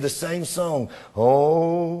sing the same song.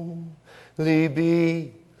 Only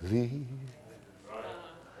believe.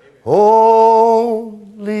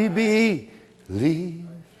 Only believe.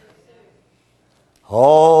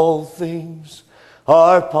 All things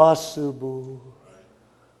are possible.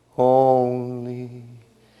 Only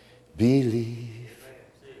believe.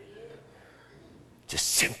 Just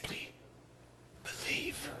simply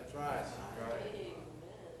believe.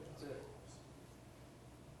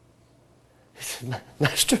 He said,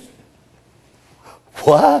 Master,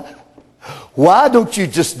 why don't you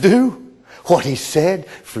just do what he said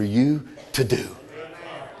for you to do?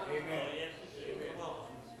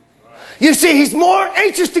 You see, he's more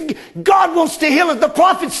anxious to... God wants to heal, as the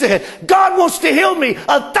prophet said. God wants to heal me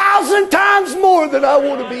 1,000 times more than I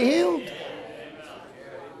want to be healed.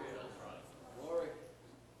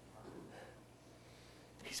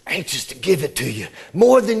 He's anxious to give it to you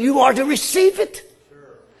more than you are to receive it.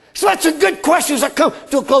 So that's a good question as I come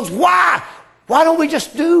to a close. Why? Why don't we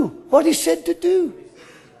just do what he said to do?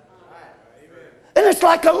 And it's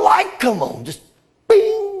like a light come on. Just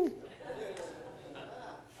bing.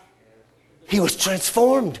 He was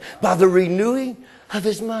transformed by the renewing of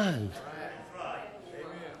his mind.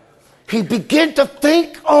 He began to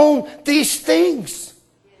think on these things.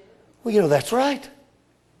 Well, you know, that's right.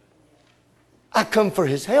 I come for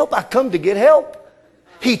his help. I come to get help.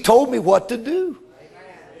 He told me what to do.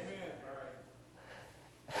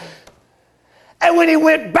 And when he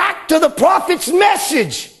went back to the prophet's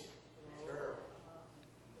message,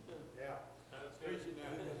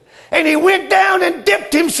 and he went down and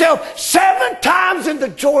dipped himself 7 times in the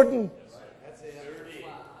Jordan,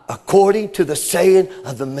 according to the saying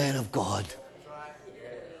of the man of God.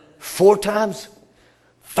 4 times,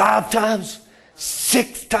 5 times,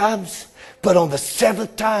 6 times. But on the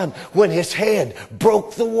 7th time, when his head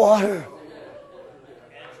broke the water,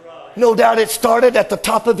 no doubt it started at the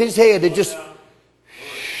top of his head. It just...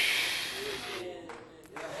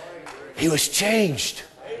 He was changed.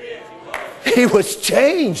 He was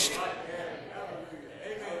changed.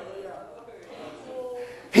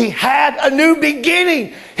 He had a new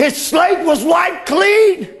beginning. His slate was wiped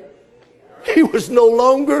clean. He was no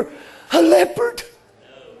longer a leopard.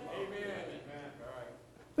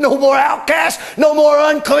 No more outcast, no more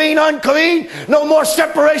unclean. No more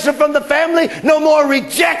separation from the family, no more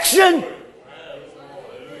rejection.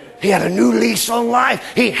 He had a new lease on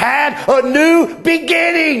life. He had a new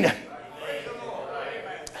beginning.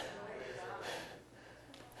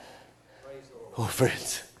 Oh,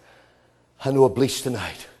 friends, I know a bleach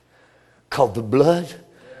tonight called the blood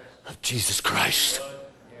of Jesus Christ.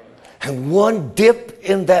 And one dip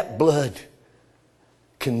in that blood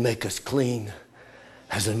can make us clean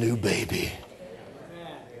as a new baby.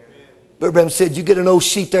 Abraham said, you get an old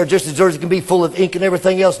sheet there just as dirty as it can be, full of ink and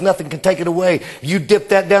everything else, nothing can take it away. You dip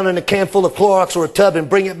that down in a can full of Clorox or a tub and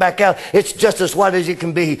bring it back out, it's just as white as it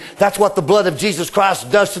can be. That's what the blood of Jesus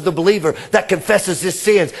Christ does to the believer that confesses his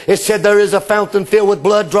sins. It said there is a fountain filled with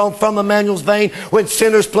blood drawn from Emmanuel's vein. When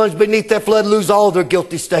sinners plunge beneath that flood, lose all their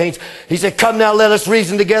guilty stains. He said, come now, let us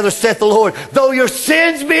reason together, saith the Lord. Though your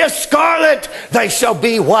sins be as scarlet, they shall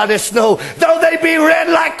be white as snow. Though they be red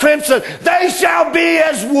like crimson, they shall be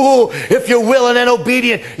as wool. If you're willing and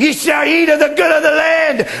obedient, ye shall eat of the good of the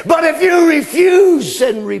land. But if you refuse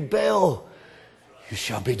and rebel, you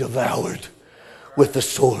shall be devoured with the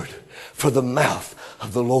sword. For the mouth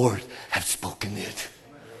of the Lord hath spoken it.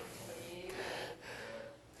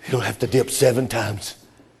 You don't have to dip 7 times.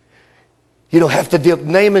 You don't have to dip.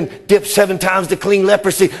 Naaman dipped 7 times to clean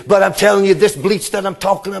leprosy. But I'm telling you, this bleach that I'm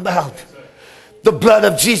talking about, the blood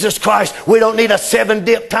of Jesus Christ, we don't need a 7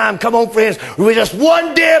 dip time. Come on, friends. We just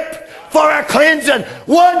 1 dip for our cleansing,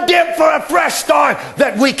 1 dip for a fresh start,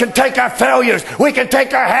 that we can take our failures, we can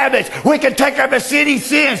take our habits, we can take our besetting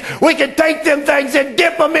sins, we can take them things and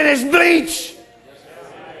dip them in his bleach.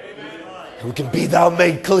 And we can be thou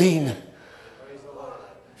made clean.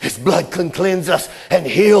 His blood can cleanse us and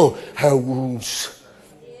heal our wounds.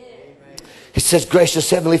 He says, gracious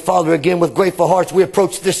Heavenly Father, again with grateful hearts we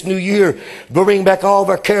approach this new year. Bring back all of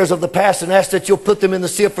our cares of the past and ask that you'll put them in the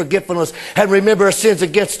sea of forgetfulness and remember our sins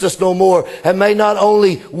against us no more. And may not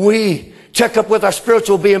only we check up with our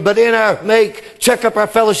spiritual being, but in our check up our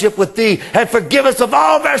fellowship with thee and forgive us of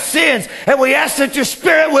all of our sins. And we ask that your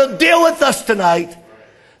Spirit will deal with us tonight.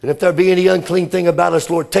 And if there be any unclean thing about us,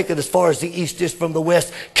 Lord, take it as far as the east is from the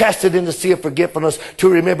west. Cast it in the sea of forgetfulness to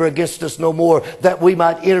remember against us no more, that we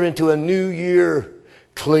might enter into a new year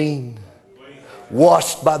clean,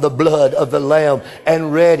 washed by the blood of the Lamb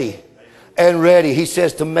and ready. And ready, he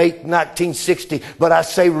says, to make 1960, but I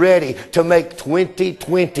say ready to make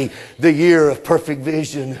 2020 the year of perfect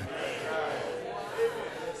vision.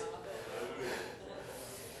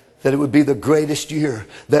 That it would be the greatest year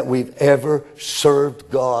that we've ever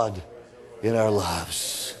served God in our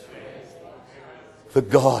lives. The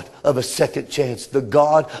God of a second chance. The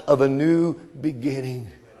God of a new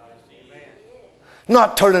beginning.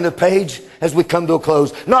 Not turning a page as we come to a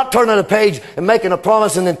close. Not turning a page and making a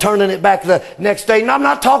promise and then turning it back the next day. No, I'm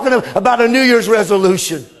not talking about a New Year's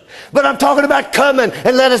resolution. But I'm talking about coming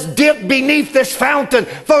and let us dip beneath this fountain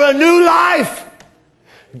for a new life.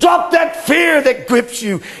 Drop that fear that grips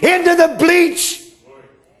you into the bleach.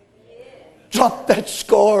 Drop that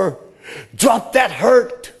scar. Drop that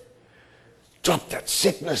hurt. Drop that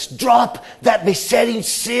sickness. Drop that besetting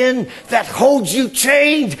sin that holds you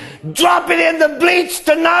chained. Drop it in the bleach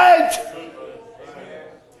tonight.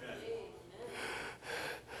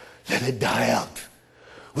 Let it die out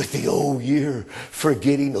with the old year,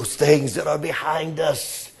 forgetting those things that are behind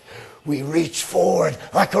us. We reach forward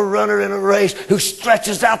like a runner in a race who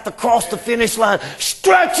stretches out across the finish line.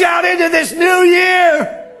 Stretch out into this new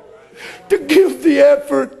year to give the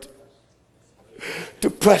effort to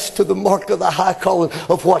press to the mark of the high calling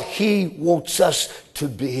of what he wants us to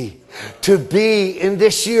be. To be in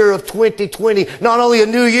this year of 2020, not only a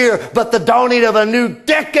new year, but the dawning of a new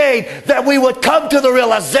decade, that we would come to the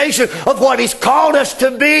realization of what he's called us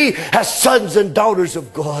to be as sons and daughters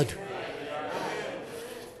of God.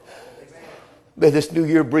 May this new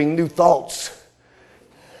year bring new thoughts.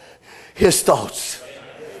 His thoughts.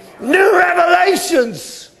 New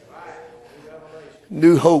revelations.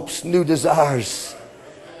 New hopes, new desires.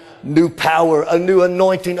 New power, a new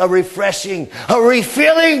anointing, a refreshing, a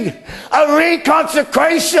refilling, a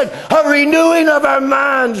reconsecration, a renewing of our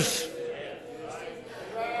minds.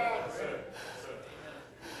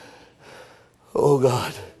 Oh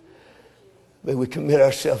God, may we commit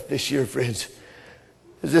ourselves this year, friends.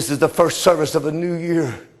 This is the first service of a new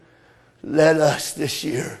year. Let us this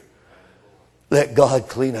year, let God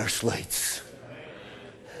clean our slates.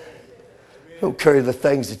 Don't carry the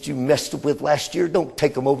things that you messed up with last year. Don't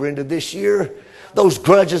take them over into this year. Those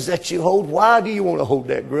grudges that you hold, why do you want to hold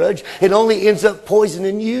that grudge? It only ends up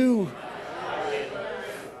poisoning you.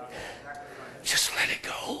 Just let it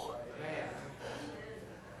go.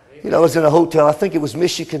 You know, I was in a hotel, I think it was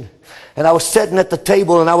Michigan, and I was sitting at the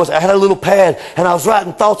table, and I had a little pad, and I was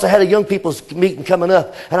writing thoughts. I had a young people's meeting coming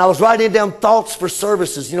up, and I was writing down thoughts for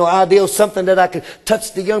services, you know, ideals, something that I could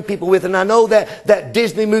touch the young people with. And I know that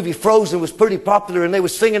Disney movie Frozen was pretty popular, and they were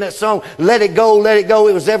singing that song, Let It Go, Let It Go.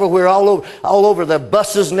 It was everywhere, all over the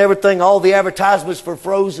buses and everything, all the advertisements for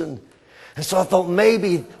Frozen. And so I thought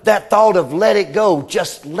maybe that thought of let it go,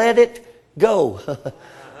 just let it go.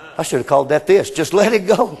 I should have called that this, just let it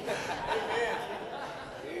go.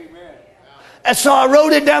 And so I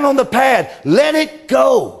wrote it down on the pad, let it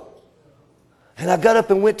go. And I got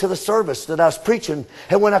up and went to the service that I was preaching.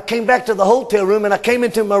 And when I came back to the hotel room and I came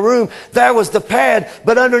into my room, there was the pad,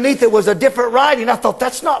 but underneath it was a different writing. I thought,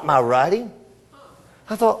 that's not my writing.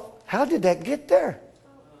 I thought, how did that get there?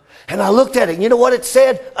 And I looked at it, and you know what it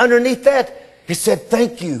said underneath that? It said,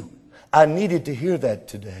 thank you. I needed to hear that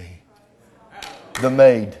today. The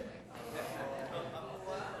maid.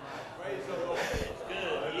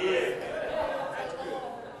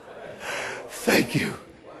 Thank you.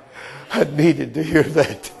 I needed to hear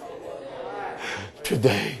that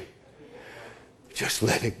today. Just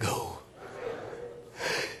let it go.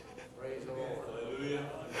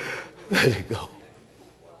 Let it go.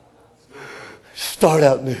 Start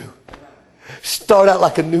out new. Start out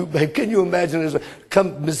like a new babe. Can you imagine? As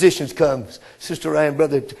musicians come, Sister Ryan,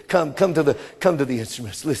 brother, come to the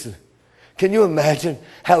instruments. Listen. Can you imagine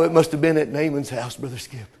how it must have been at Naaman's house, Brother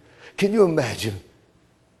Skip? Can you imagine?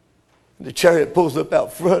 The chariot pulls up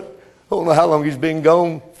out front. I don't know how long he's been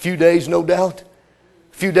gone. A few days, no doubt.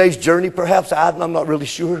 A few days' journey, perhaps. I'm not really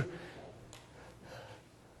sure.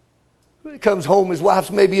 When he comes home, his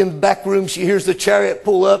wife's maybe in the back room. She hears the chariot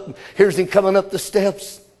pull up and hears him coming up the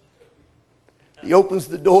steps. He opens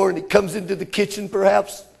the door and he comes into the kitchen,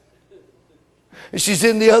 perhaps. And she's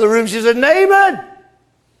in the other room. She said, Naaman,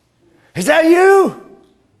 is that you?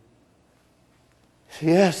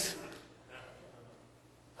 Yes.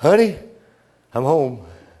 Honey, I'm home.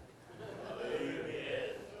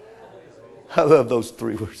 I love those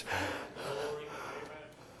 3 words.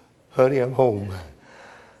 Honey, I'm home.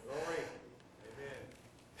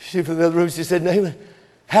 She from the other room, she said, Naaman,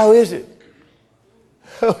 how is it?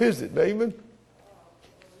 How is it, Naaman?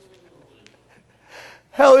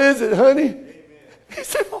 How is it, honey? He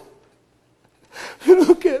said, oh,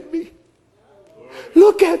 look at me.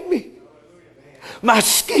 Look at me. My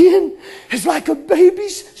skin is like a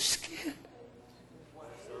baby's skin.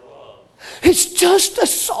 It's just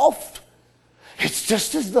as soft. It's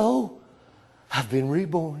just as though I've been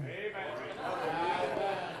reborn.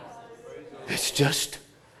 It's just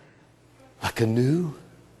like a new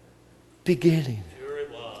beginning.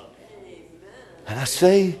 And I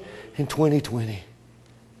say in 2020,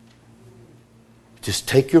 just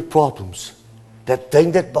take your problems, that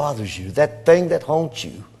thing that bothers you, that thing that haunts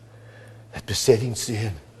you, that besetting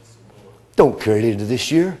sin. Don't carry it into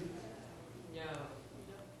this year.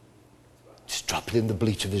 Just drop it in the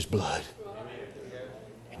bleach of His blood.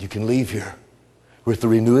 And you can leave here with the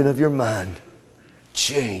renewing of your mind.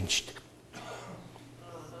 Changed.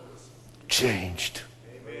 Changed.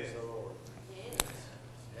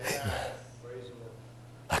 Amen.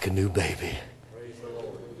 Like a new baby.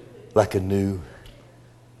 Like a new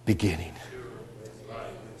beginning.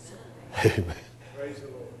 Amen.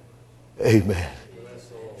 Amen.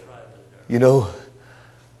 You know,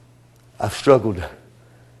 I've struggled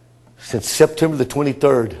since September the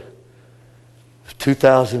 23rd of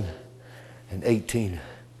 2018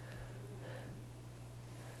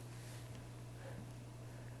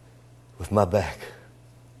 with my back.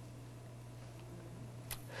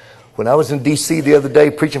 When I was in D.C. the other day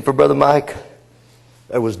preaching for Brother Mike,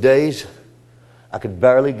 there was days I could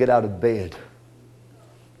barely get out of bed.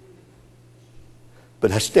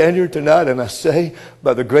 But I stand here tonight and I say,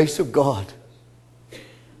 by the grace of God,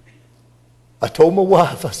 I told my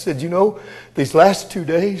wife, I said, you know, these last 2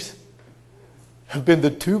 days have been the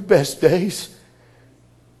 2 best days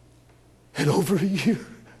in over a year.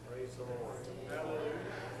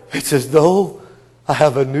 It's as though I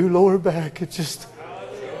have a new lower back. It just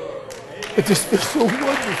feels so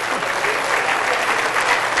wonderful.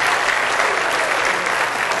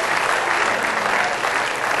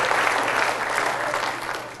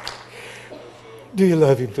 Do you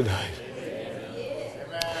love Him tonight?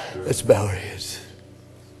 Let's bow our heads.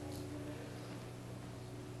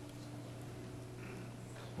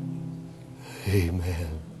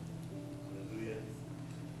 Amen.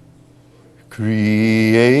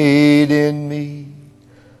 Create in me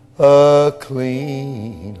a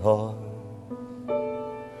clean heart,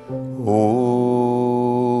 oh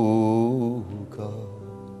God,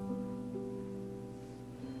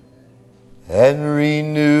 and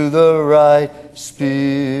renew the right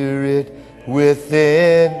spirit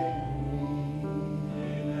within me.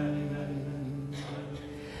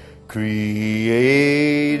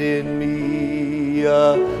 Create in me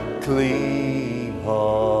a clean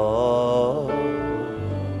heart,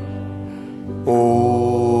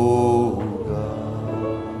 oh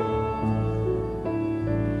God,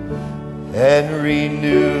 and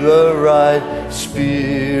renew the right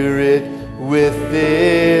spirit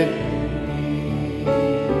within me.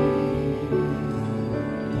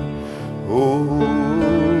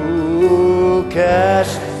 Oh,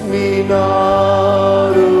 cast me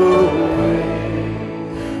not away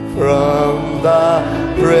from thy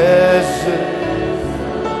presence.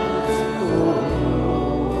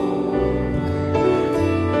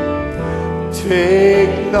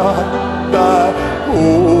 Take not thy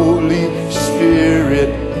Holy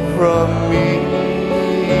Spirit from me.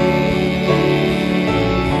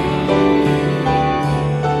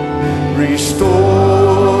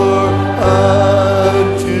 Restore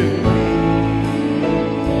unto me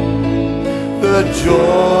the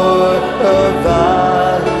joy of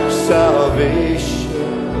thy salvation,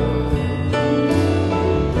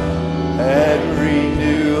 and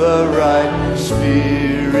renew a right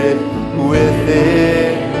spirit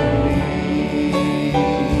within me.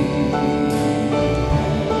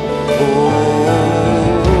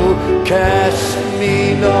 Oh, cast me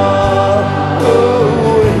not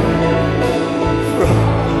away from,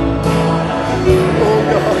 oh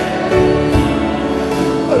God,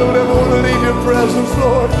 I don't ever want to leave your presence,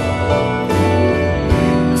 Lord.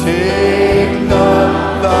 Take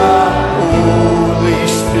not thy Holy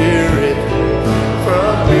Spirit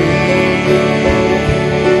from me.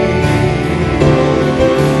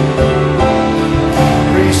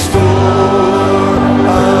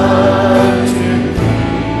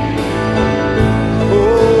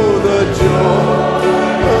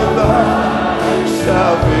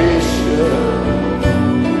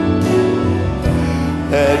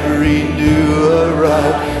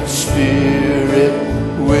 Spirit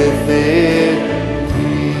within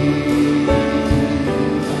me.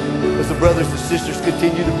 As the brothers and sisters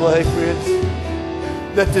continue to play, friends,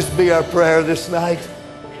 let this be our prayer this night.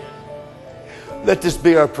 Let this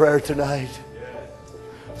be our prayer tonight.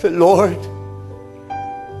 That Lord,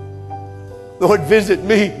 visit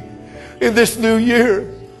me in this new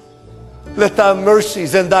year. Let thy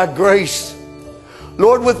mercies and thy grace,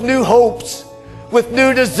 Lord, with new hopes, with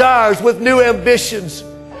new desires, with new ambitions,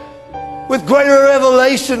 with greater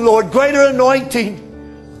revelation, Lord, greater anointing,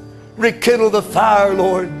 rekindle the fire,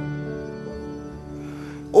 Lord.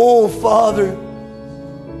 Oh, Father,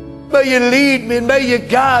 may you lead me and may you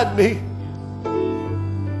guide me.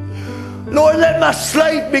 Lord, let my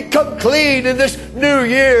slate become clean in this new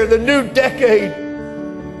year, the new decade.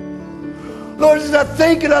 Lord, as I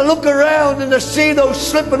think and I look around and I see those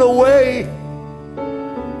slipping away,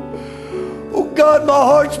 oh God, my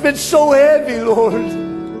heart's been so heavy, Lord.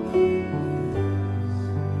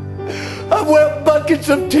 I've wept buckets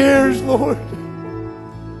of tears, Lord.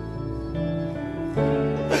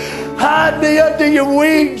 Hide me under your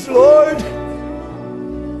wings, Lord.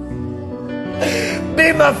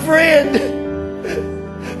 Be my friend.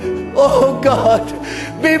 Oh God,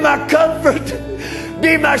 be my comfort.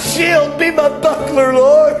 Be my shield. Be my buckler,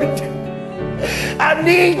 Lord. I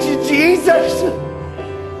need you, Jesus.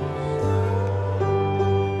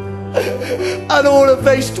 I don't want to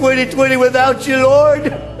face 2020 without you, Lord.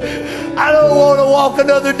 I don't want to walk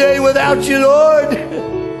another day without you, Lord.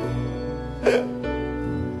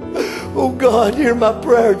 Oh God, hear my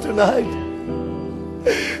prayer tonight.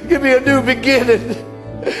 Give me a new beginning.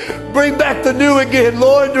 Bring back the new again,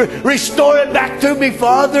 Lord. Restore it back to me,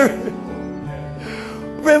 Father.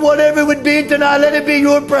 Whatever it would be tonight, let it be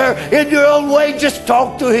your prayer. In your own way, just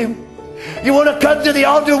talk to him. You want to come to the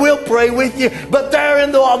altar, we'll pray with you. But there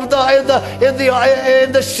in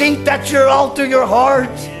the seat, that's your altar, your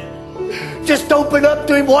heart. Just open up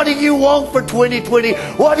to him. What do you want for 2020?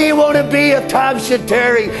 What do you want to be if time should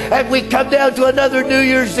tarry? And we come down to another New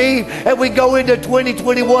Year's Eve and we go into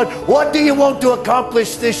 2021. What do you want to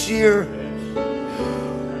accomplish this year?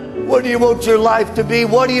 What do you want your life to be?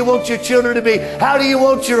 What do you want your children to be? How do you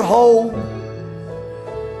want your home?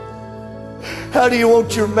 How do you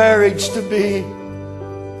want your marriage to be?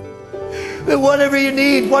 Whatever you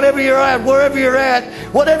need, whatever you're at, wherever you're at,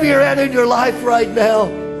 whatever you're at in your life right now,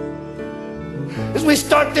 As we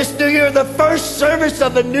start this new year, the first service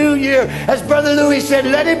of the new year, as Brother Louis said,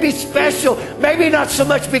 let it be special. Maybe not so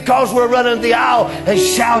much because we're running the aisle and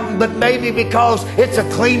shouting, but maybe because it's a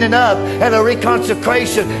cleaning up and a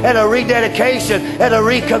reconsecration and a rededication and a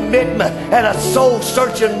recommitment and a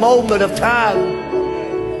soul-searching moment of time.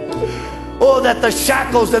 Oh, that the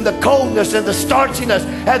shackles and the coldness and the starchiness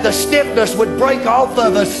and the stiffness would break off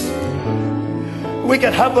of us. We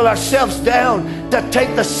can humble ourselves down to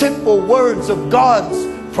take the simple words of God's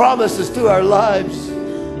promises to our lives.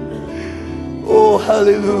 Oh,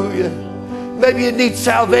 hallelujah. Maybe you need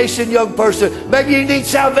salvation, young person. Maybe you need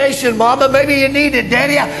salvation, mama. Maybe you need it,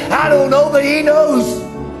 daddy. I don't know, but He knows.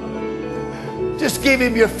 Just give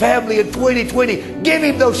Him your family in 2020. Give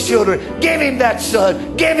Him those children. Give Him that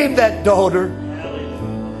son. Give Him that daughter.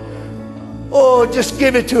 Oh, just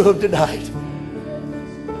give it to Him tonight.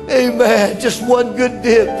 Amen. Just one good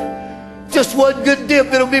dip. Just one good dip.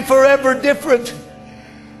 It'll be forever different.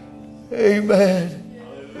 Amen.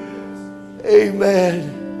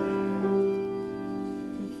 Amen.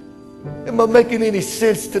 Am I making any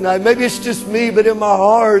sense tonight? Maybe it's just me, but in my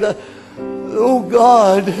heart, oh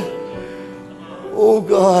God. Oh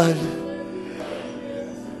God.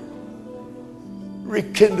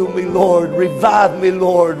 Rekindle me, Lord. Revive me,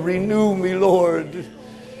 Lord. Renew me, Lord.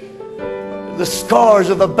 The scars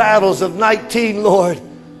of the battles of 19, Lord.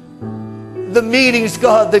 The meetings,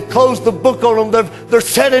 God, that closed the book on them, they're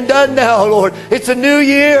said and done now, Lord. It's a new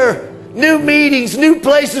year. New meetings, new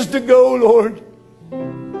places to go, Lord.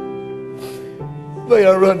 May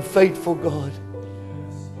I run faithful, God.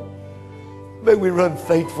 May we run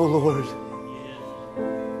faithful, Lord.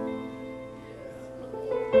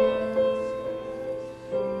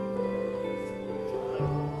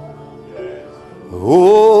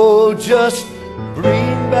 Oh, just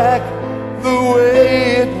bring back the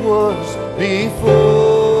way it was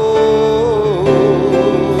before.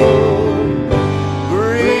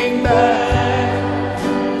 Bring back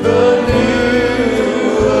the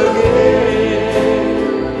new again.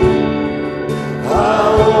 I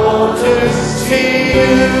want to see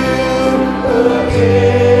you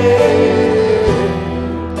again.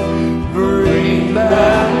 Bring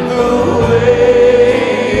back the way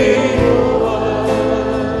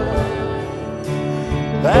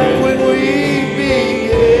back when we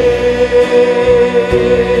began.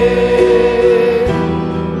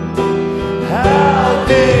 How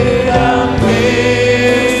did I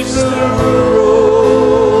miss the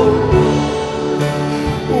road?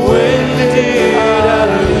 When did I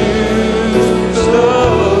lose the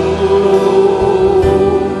road?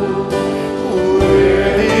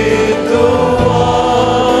 Where did the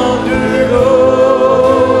wonder go?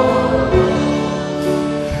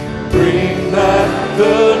 Bring back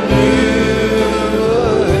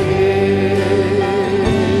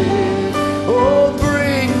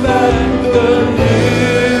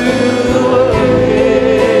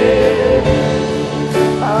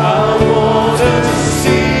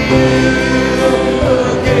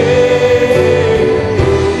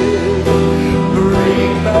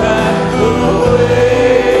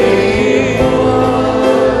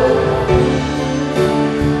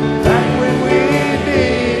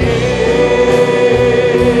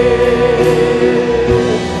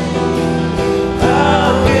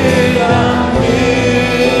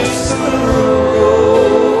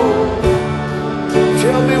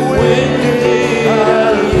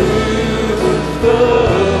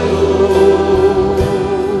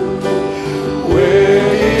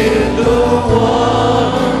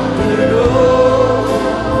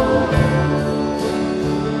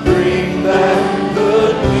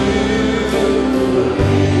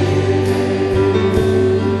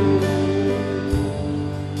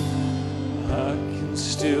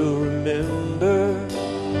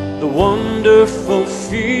the wonderful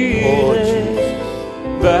feeling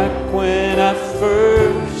back when I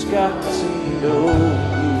first got to know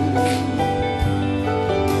you.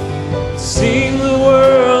 It seemed the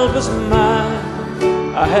world was mine.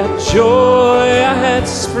 I had joy, I had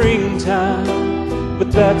springtime,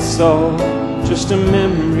 but that's all just a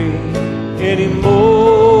memory anymore.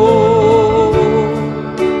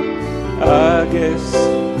 I guess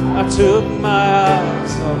I took my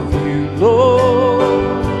eyes off you,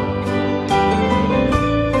 Lord.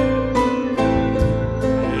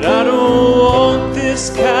 I don't want this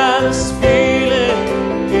kind of feeling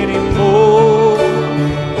anymore.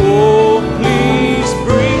 Oh, please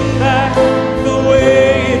bring back the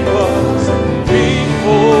way it was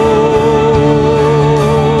before.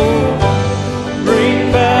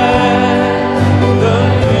 Bring back the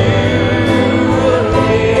new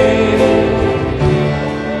again.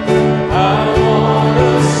 I want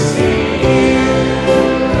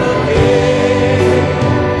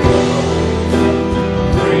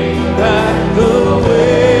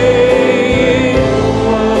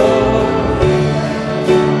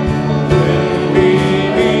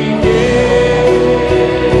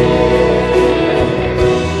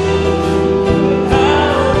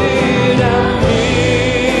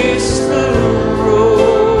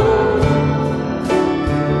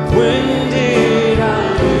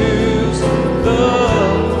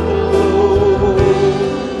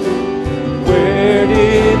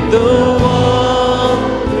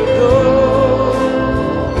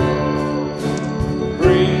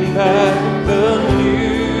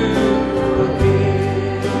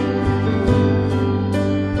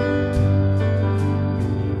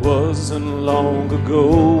long ago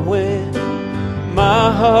when my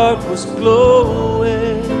heart was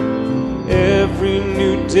glowing. Every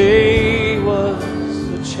new day was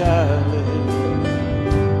a challenge.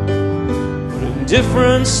 But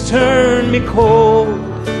indifference turned me cold,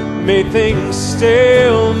 made things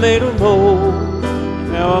stale, made them old.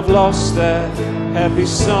 Now I've lost that happy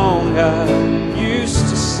song I used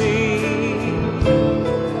to sing.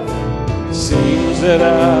 It seems that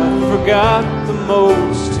I forgot the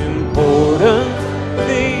most important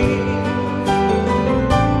thing.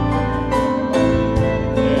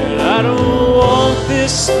 And I don't want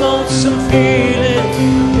this lonesome feeling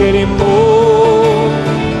anymore.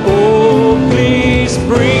 Oh, please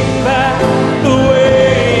bring back the way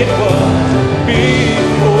it was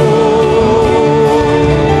before.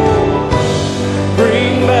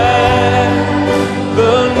 Bring back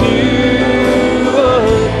the new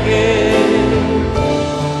again.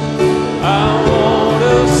 I want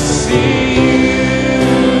to see you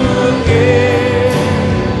again.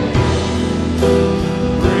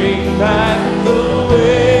 Bring back the way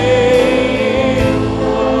it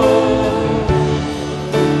was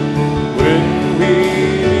when we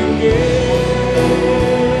began.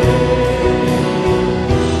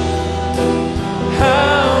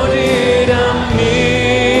 How did I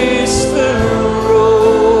miss the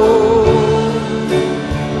road?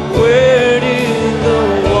 Where did the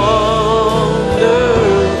wonder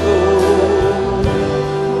go?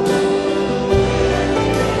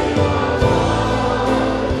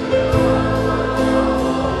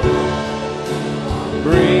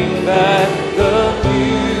 Bring back the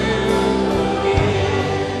new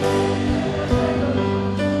again.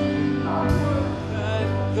 Back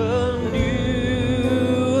the new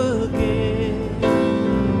again.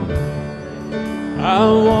 I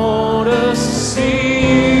want to see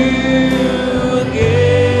you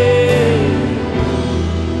again.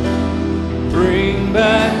 Bring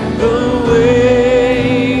back the way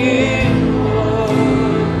it was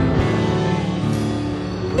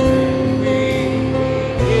when we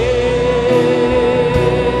began.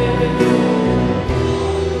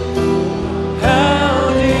 How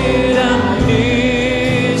did I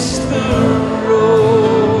miss the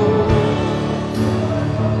road?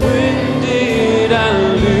 When did I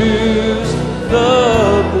lose the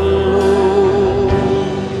glow?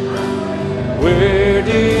 Where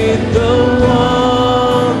did the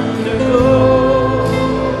wonder go?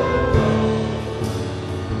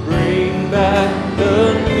 Bring back the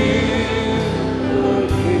new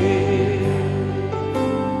again.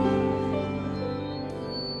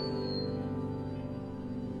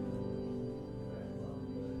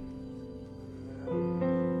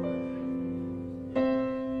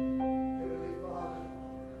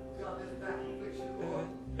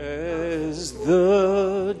 As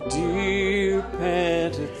the deer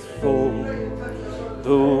panteth for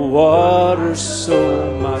the water, so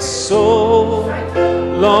my soul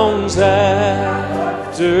longs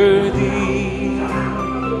after thee.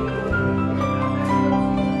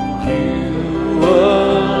 You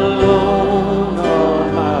alone are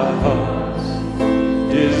my heart's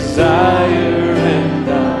desire, and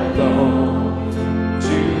I long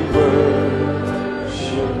to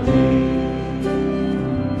worship thee.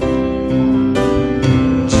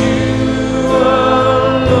 You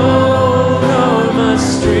alone are my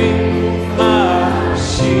strength, my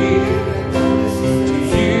shield. To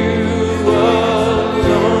you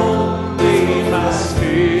alone may my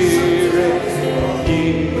spirit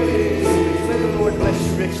yield. May the Lord bless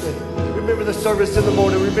you richly. Remember the service in the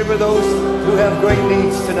morning. Remember those who have great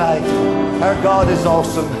needs tonight. Our God is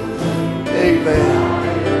awesome. Amen.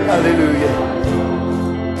 Hallelujah.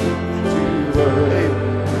 Amen.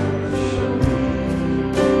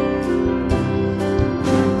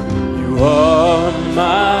 You are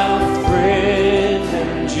my friend,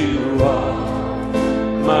 and you are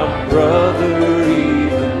my brother,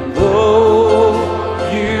 even though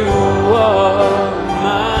you are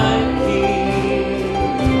my king.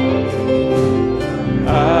 I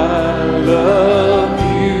love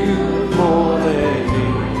you more than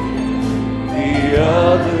any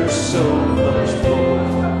other, so much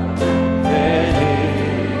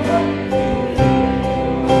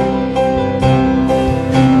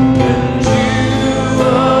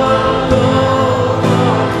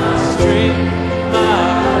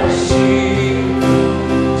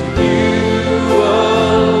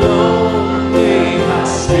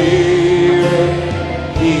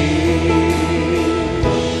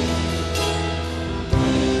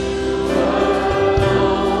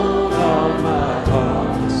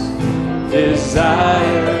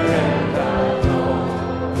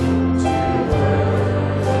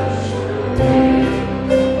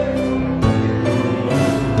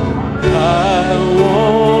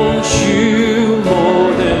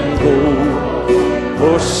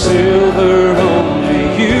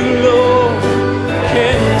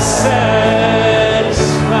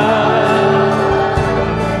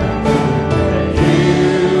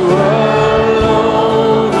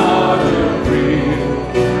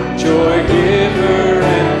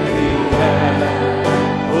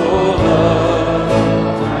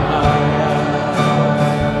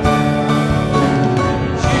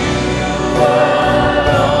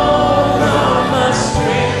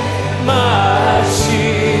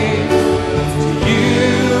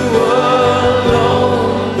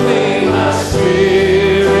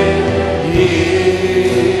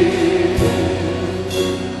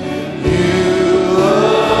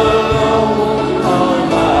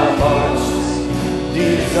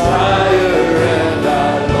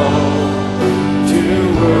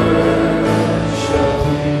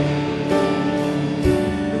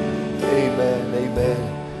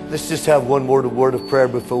just have one more word of prayer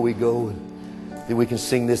before we go, and then we can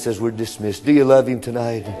sing this as we're dismissed. Do you love Him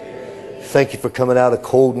tonight? Thank you for coming out a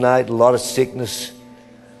cold night, a lot of sickness.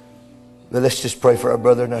 Now let's just pray for our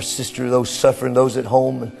brother and our sister, those suffering, those at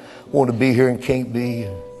home and want to be here and can't be.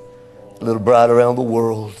 A little bride around the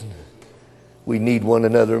world. We need one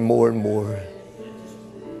another more and more.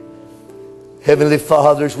 Heavenly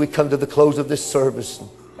Father, as we come to the close of this service,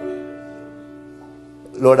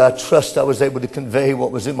 Lord, I trust I was able to convey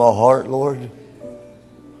what was in my heart, Lord.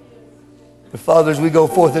 But Father, as we go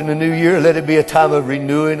forth in the new year, let it be a time of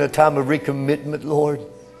renewing, a time of recommitment, Lord.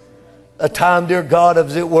 A time, dear God,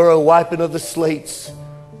 as it were, a wiping of the slates.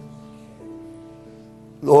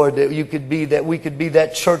 Lord, that you could be that, we could be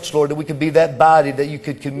that church, Lord, that we could be that body that you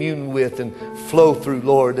could commune with and flow through,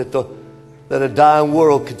 Lord, that a dying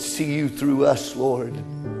world could see you through us, Lord.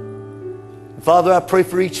 Father, I pray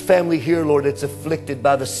for each family here, Lord, that's afflicted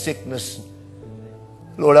by the sickness.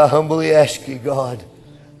 Lord, I humbly ask you, God,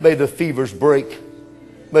 may the fevers break.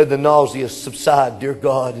 May the nausea subside, dear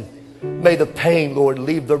God. May the pain, Lord,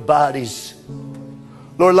 leave their bodies.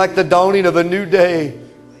 Lord, like the dawning of a new day,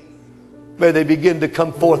 may they begin to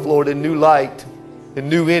come forth, Lord, in new light, in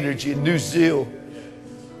new energy, in new zeal.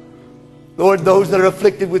 Lord, those that are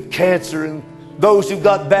afflicted with cancer and those who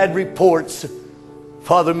got bad reports,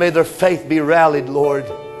 Father, may their faith be rallied, Lord.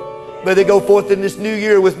 May they go forth in this new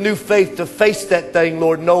year with new faith to face that thing,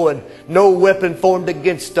 Lord, knowing no weapon formed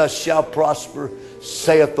against us shall prosper,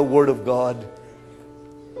 saith the Word of God.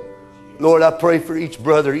 Lord, I pray for each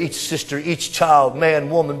brother, each sister, each child, man,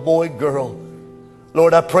 woman, boy, girl.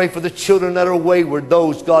 Lord, I pray for the children that are wayward,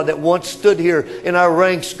 those, God, that once stood here in our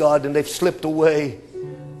ranks, God, and they've slipped away.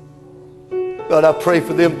 God, I pray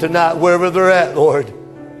for them tonight, wherever they're at, Lord.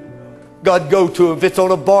 God, go to them. If it's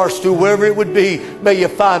on a bar stool, wherever it would be, may you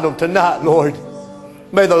find them tonight, Lord.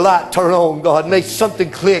 May the light turn on, God. May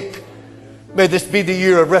something click. May this be the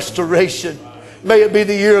year of restoration. May it be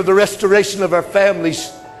the year of the restoration of our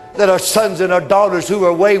families, that our sons and our daughters who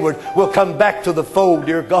are wayward will come back to the fold,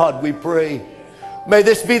 dear God, we pray. May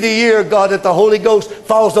this be the year, God, that the Holy Ghost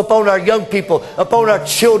falls upon our young people, upon our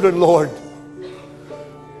children, Lord.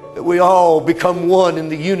 That we all become one in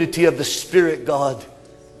the unity of the Spirit, God.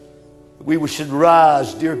 We should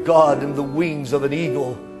rise, dear God, in the wings of an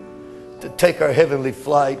eagle to take our heavenly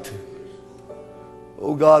flight.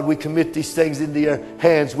 Oh God, we commit these things into your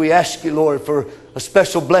hands. We ask you, Lord, for a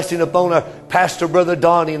special blessing upon our pastor, Brother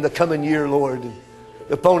Donnie, in the coming year, Lord.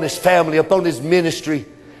 Upon his family, upon his ministry.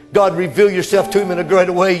 God, reveal yourself to him in a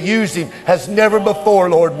greater way. Use him as never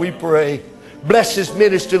before, Lord, we pray. Bless his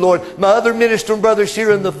ministry, Lord. My other ministering brothers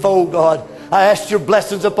here in the fold, God, I ask your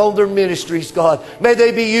blessings upon their ministries, God. May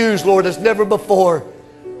they be used, Lord, as never before.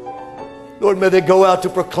 Lord, may they go out to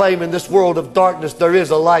proclaim in this world of darkness there is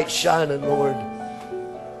a light shining, Lord.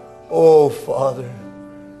 Oh, Father,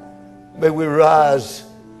 may we rise,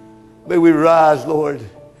 Lord,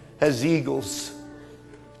 as eagles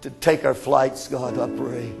to take our flights, God, I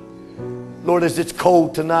pray. Lord, as it's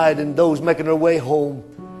cold tonight and those making their way home,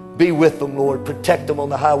 be with them, Lord. Protect them on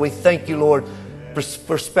the highway. Thank you, Lord,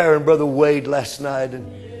 for sparing Brother Wade last night.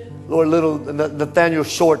 And Lord, little Nathaniel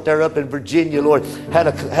Short there up in Virginia, Lord, had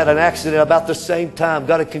an accident about the same time,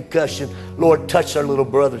 got a concussion. Lord, touch our little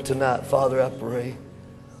brother tonight, Father, I pray.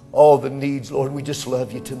 All the needs, Lord, we just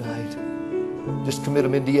love you tonight. Just commit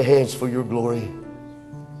them into your hands for your glory.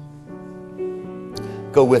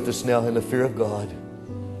 Go with us now in the fear of God.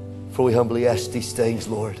 For we humbly ask these things,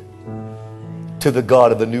 Lord. To the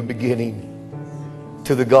God of the new beginning.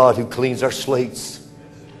 To the God who cleans our slates.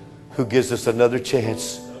 Who gives us another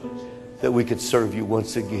chance that we could serve you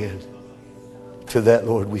once again. To that,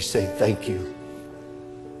 Lord, we say thank you.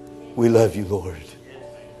 We love you, Lord.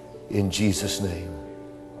 In Jesus' name.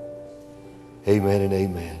 Amen and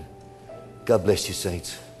amen. God bless you,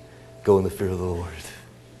 saints. Go in the fear of the Lord.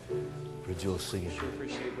 Rejoicing. Sure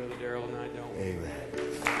appreciate Brother Darrell tonight, don't we? Amen.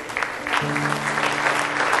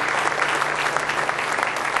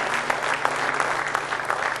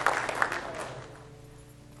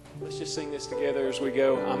 Let's just sing this together as we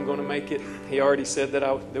go. I'm going to make it. He already said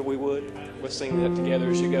that we would. Let's sing that together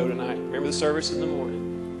as you go tonight. Remember the service in the morning.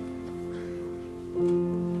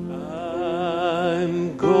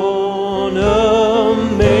 I'm going.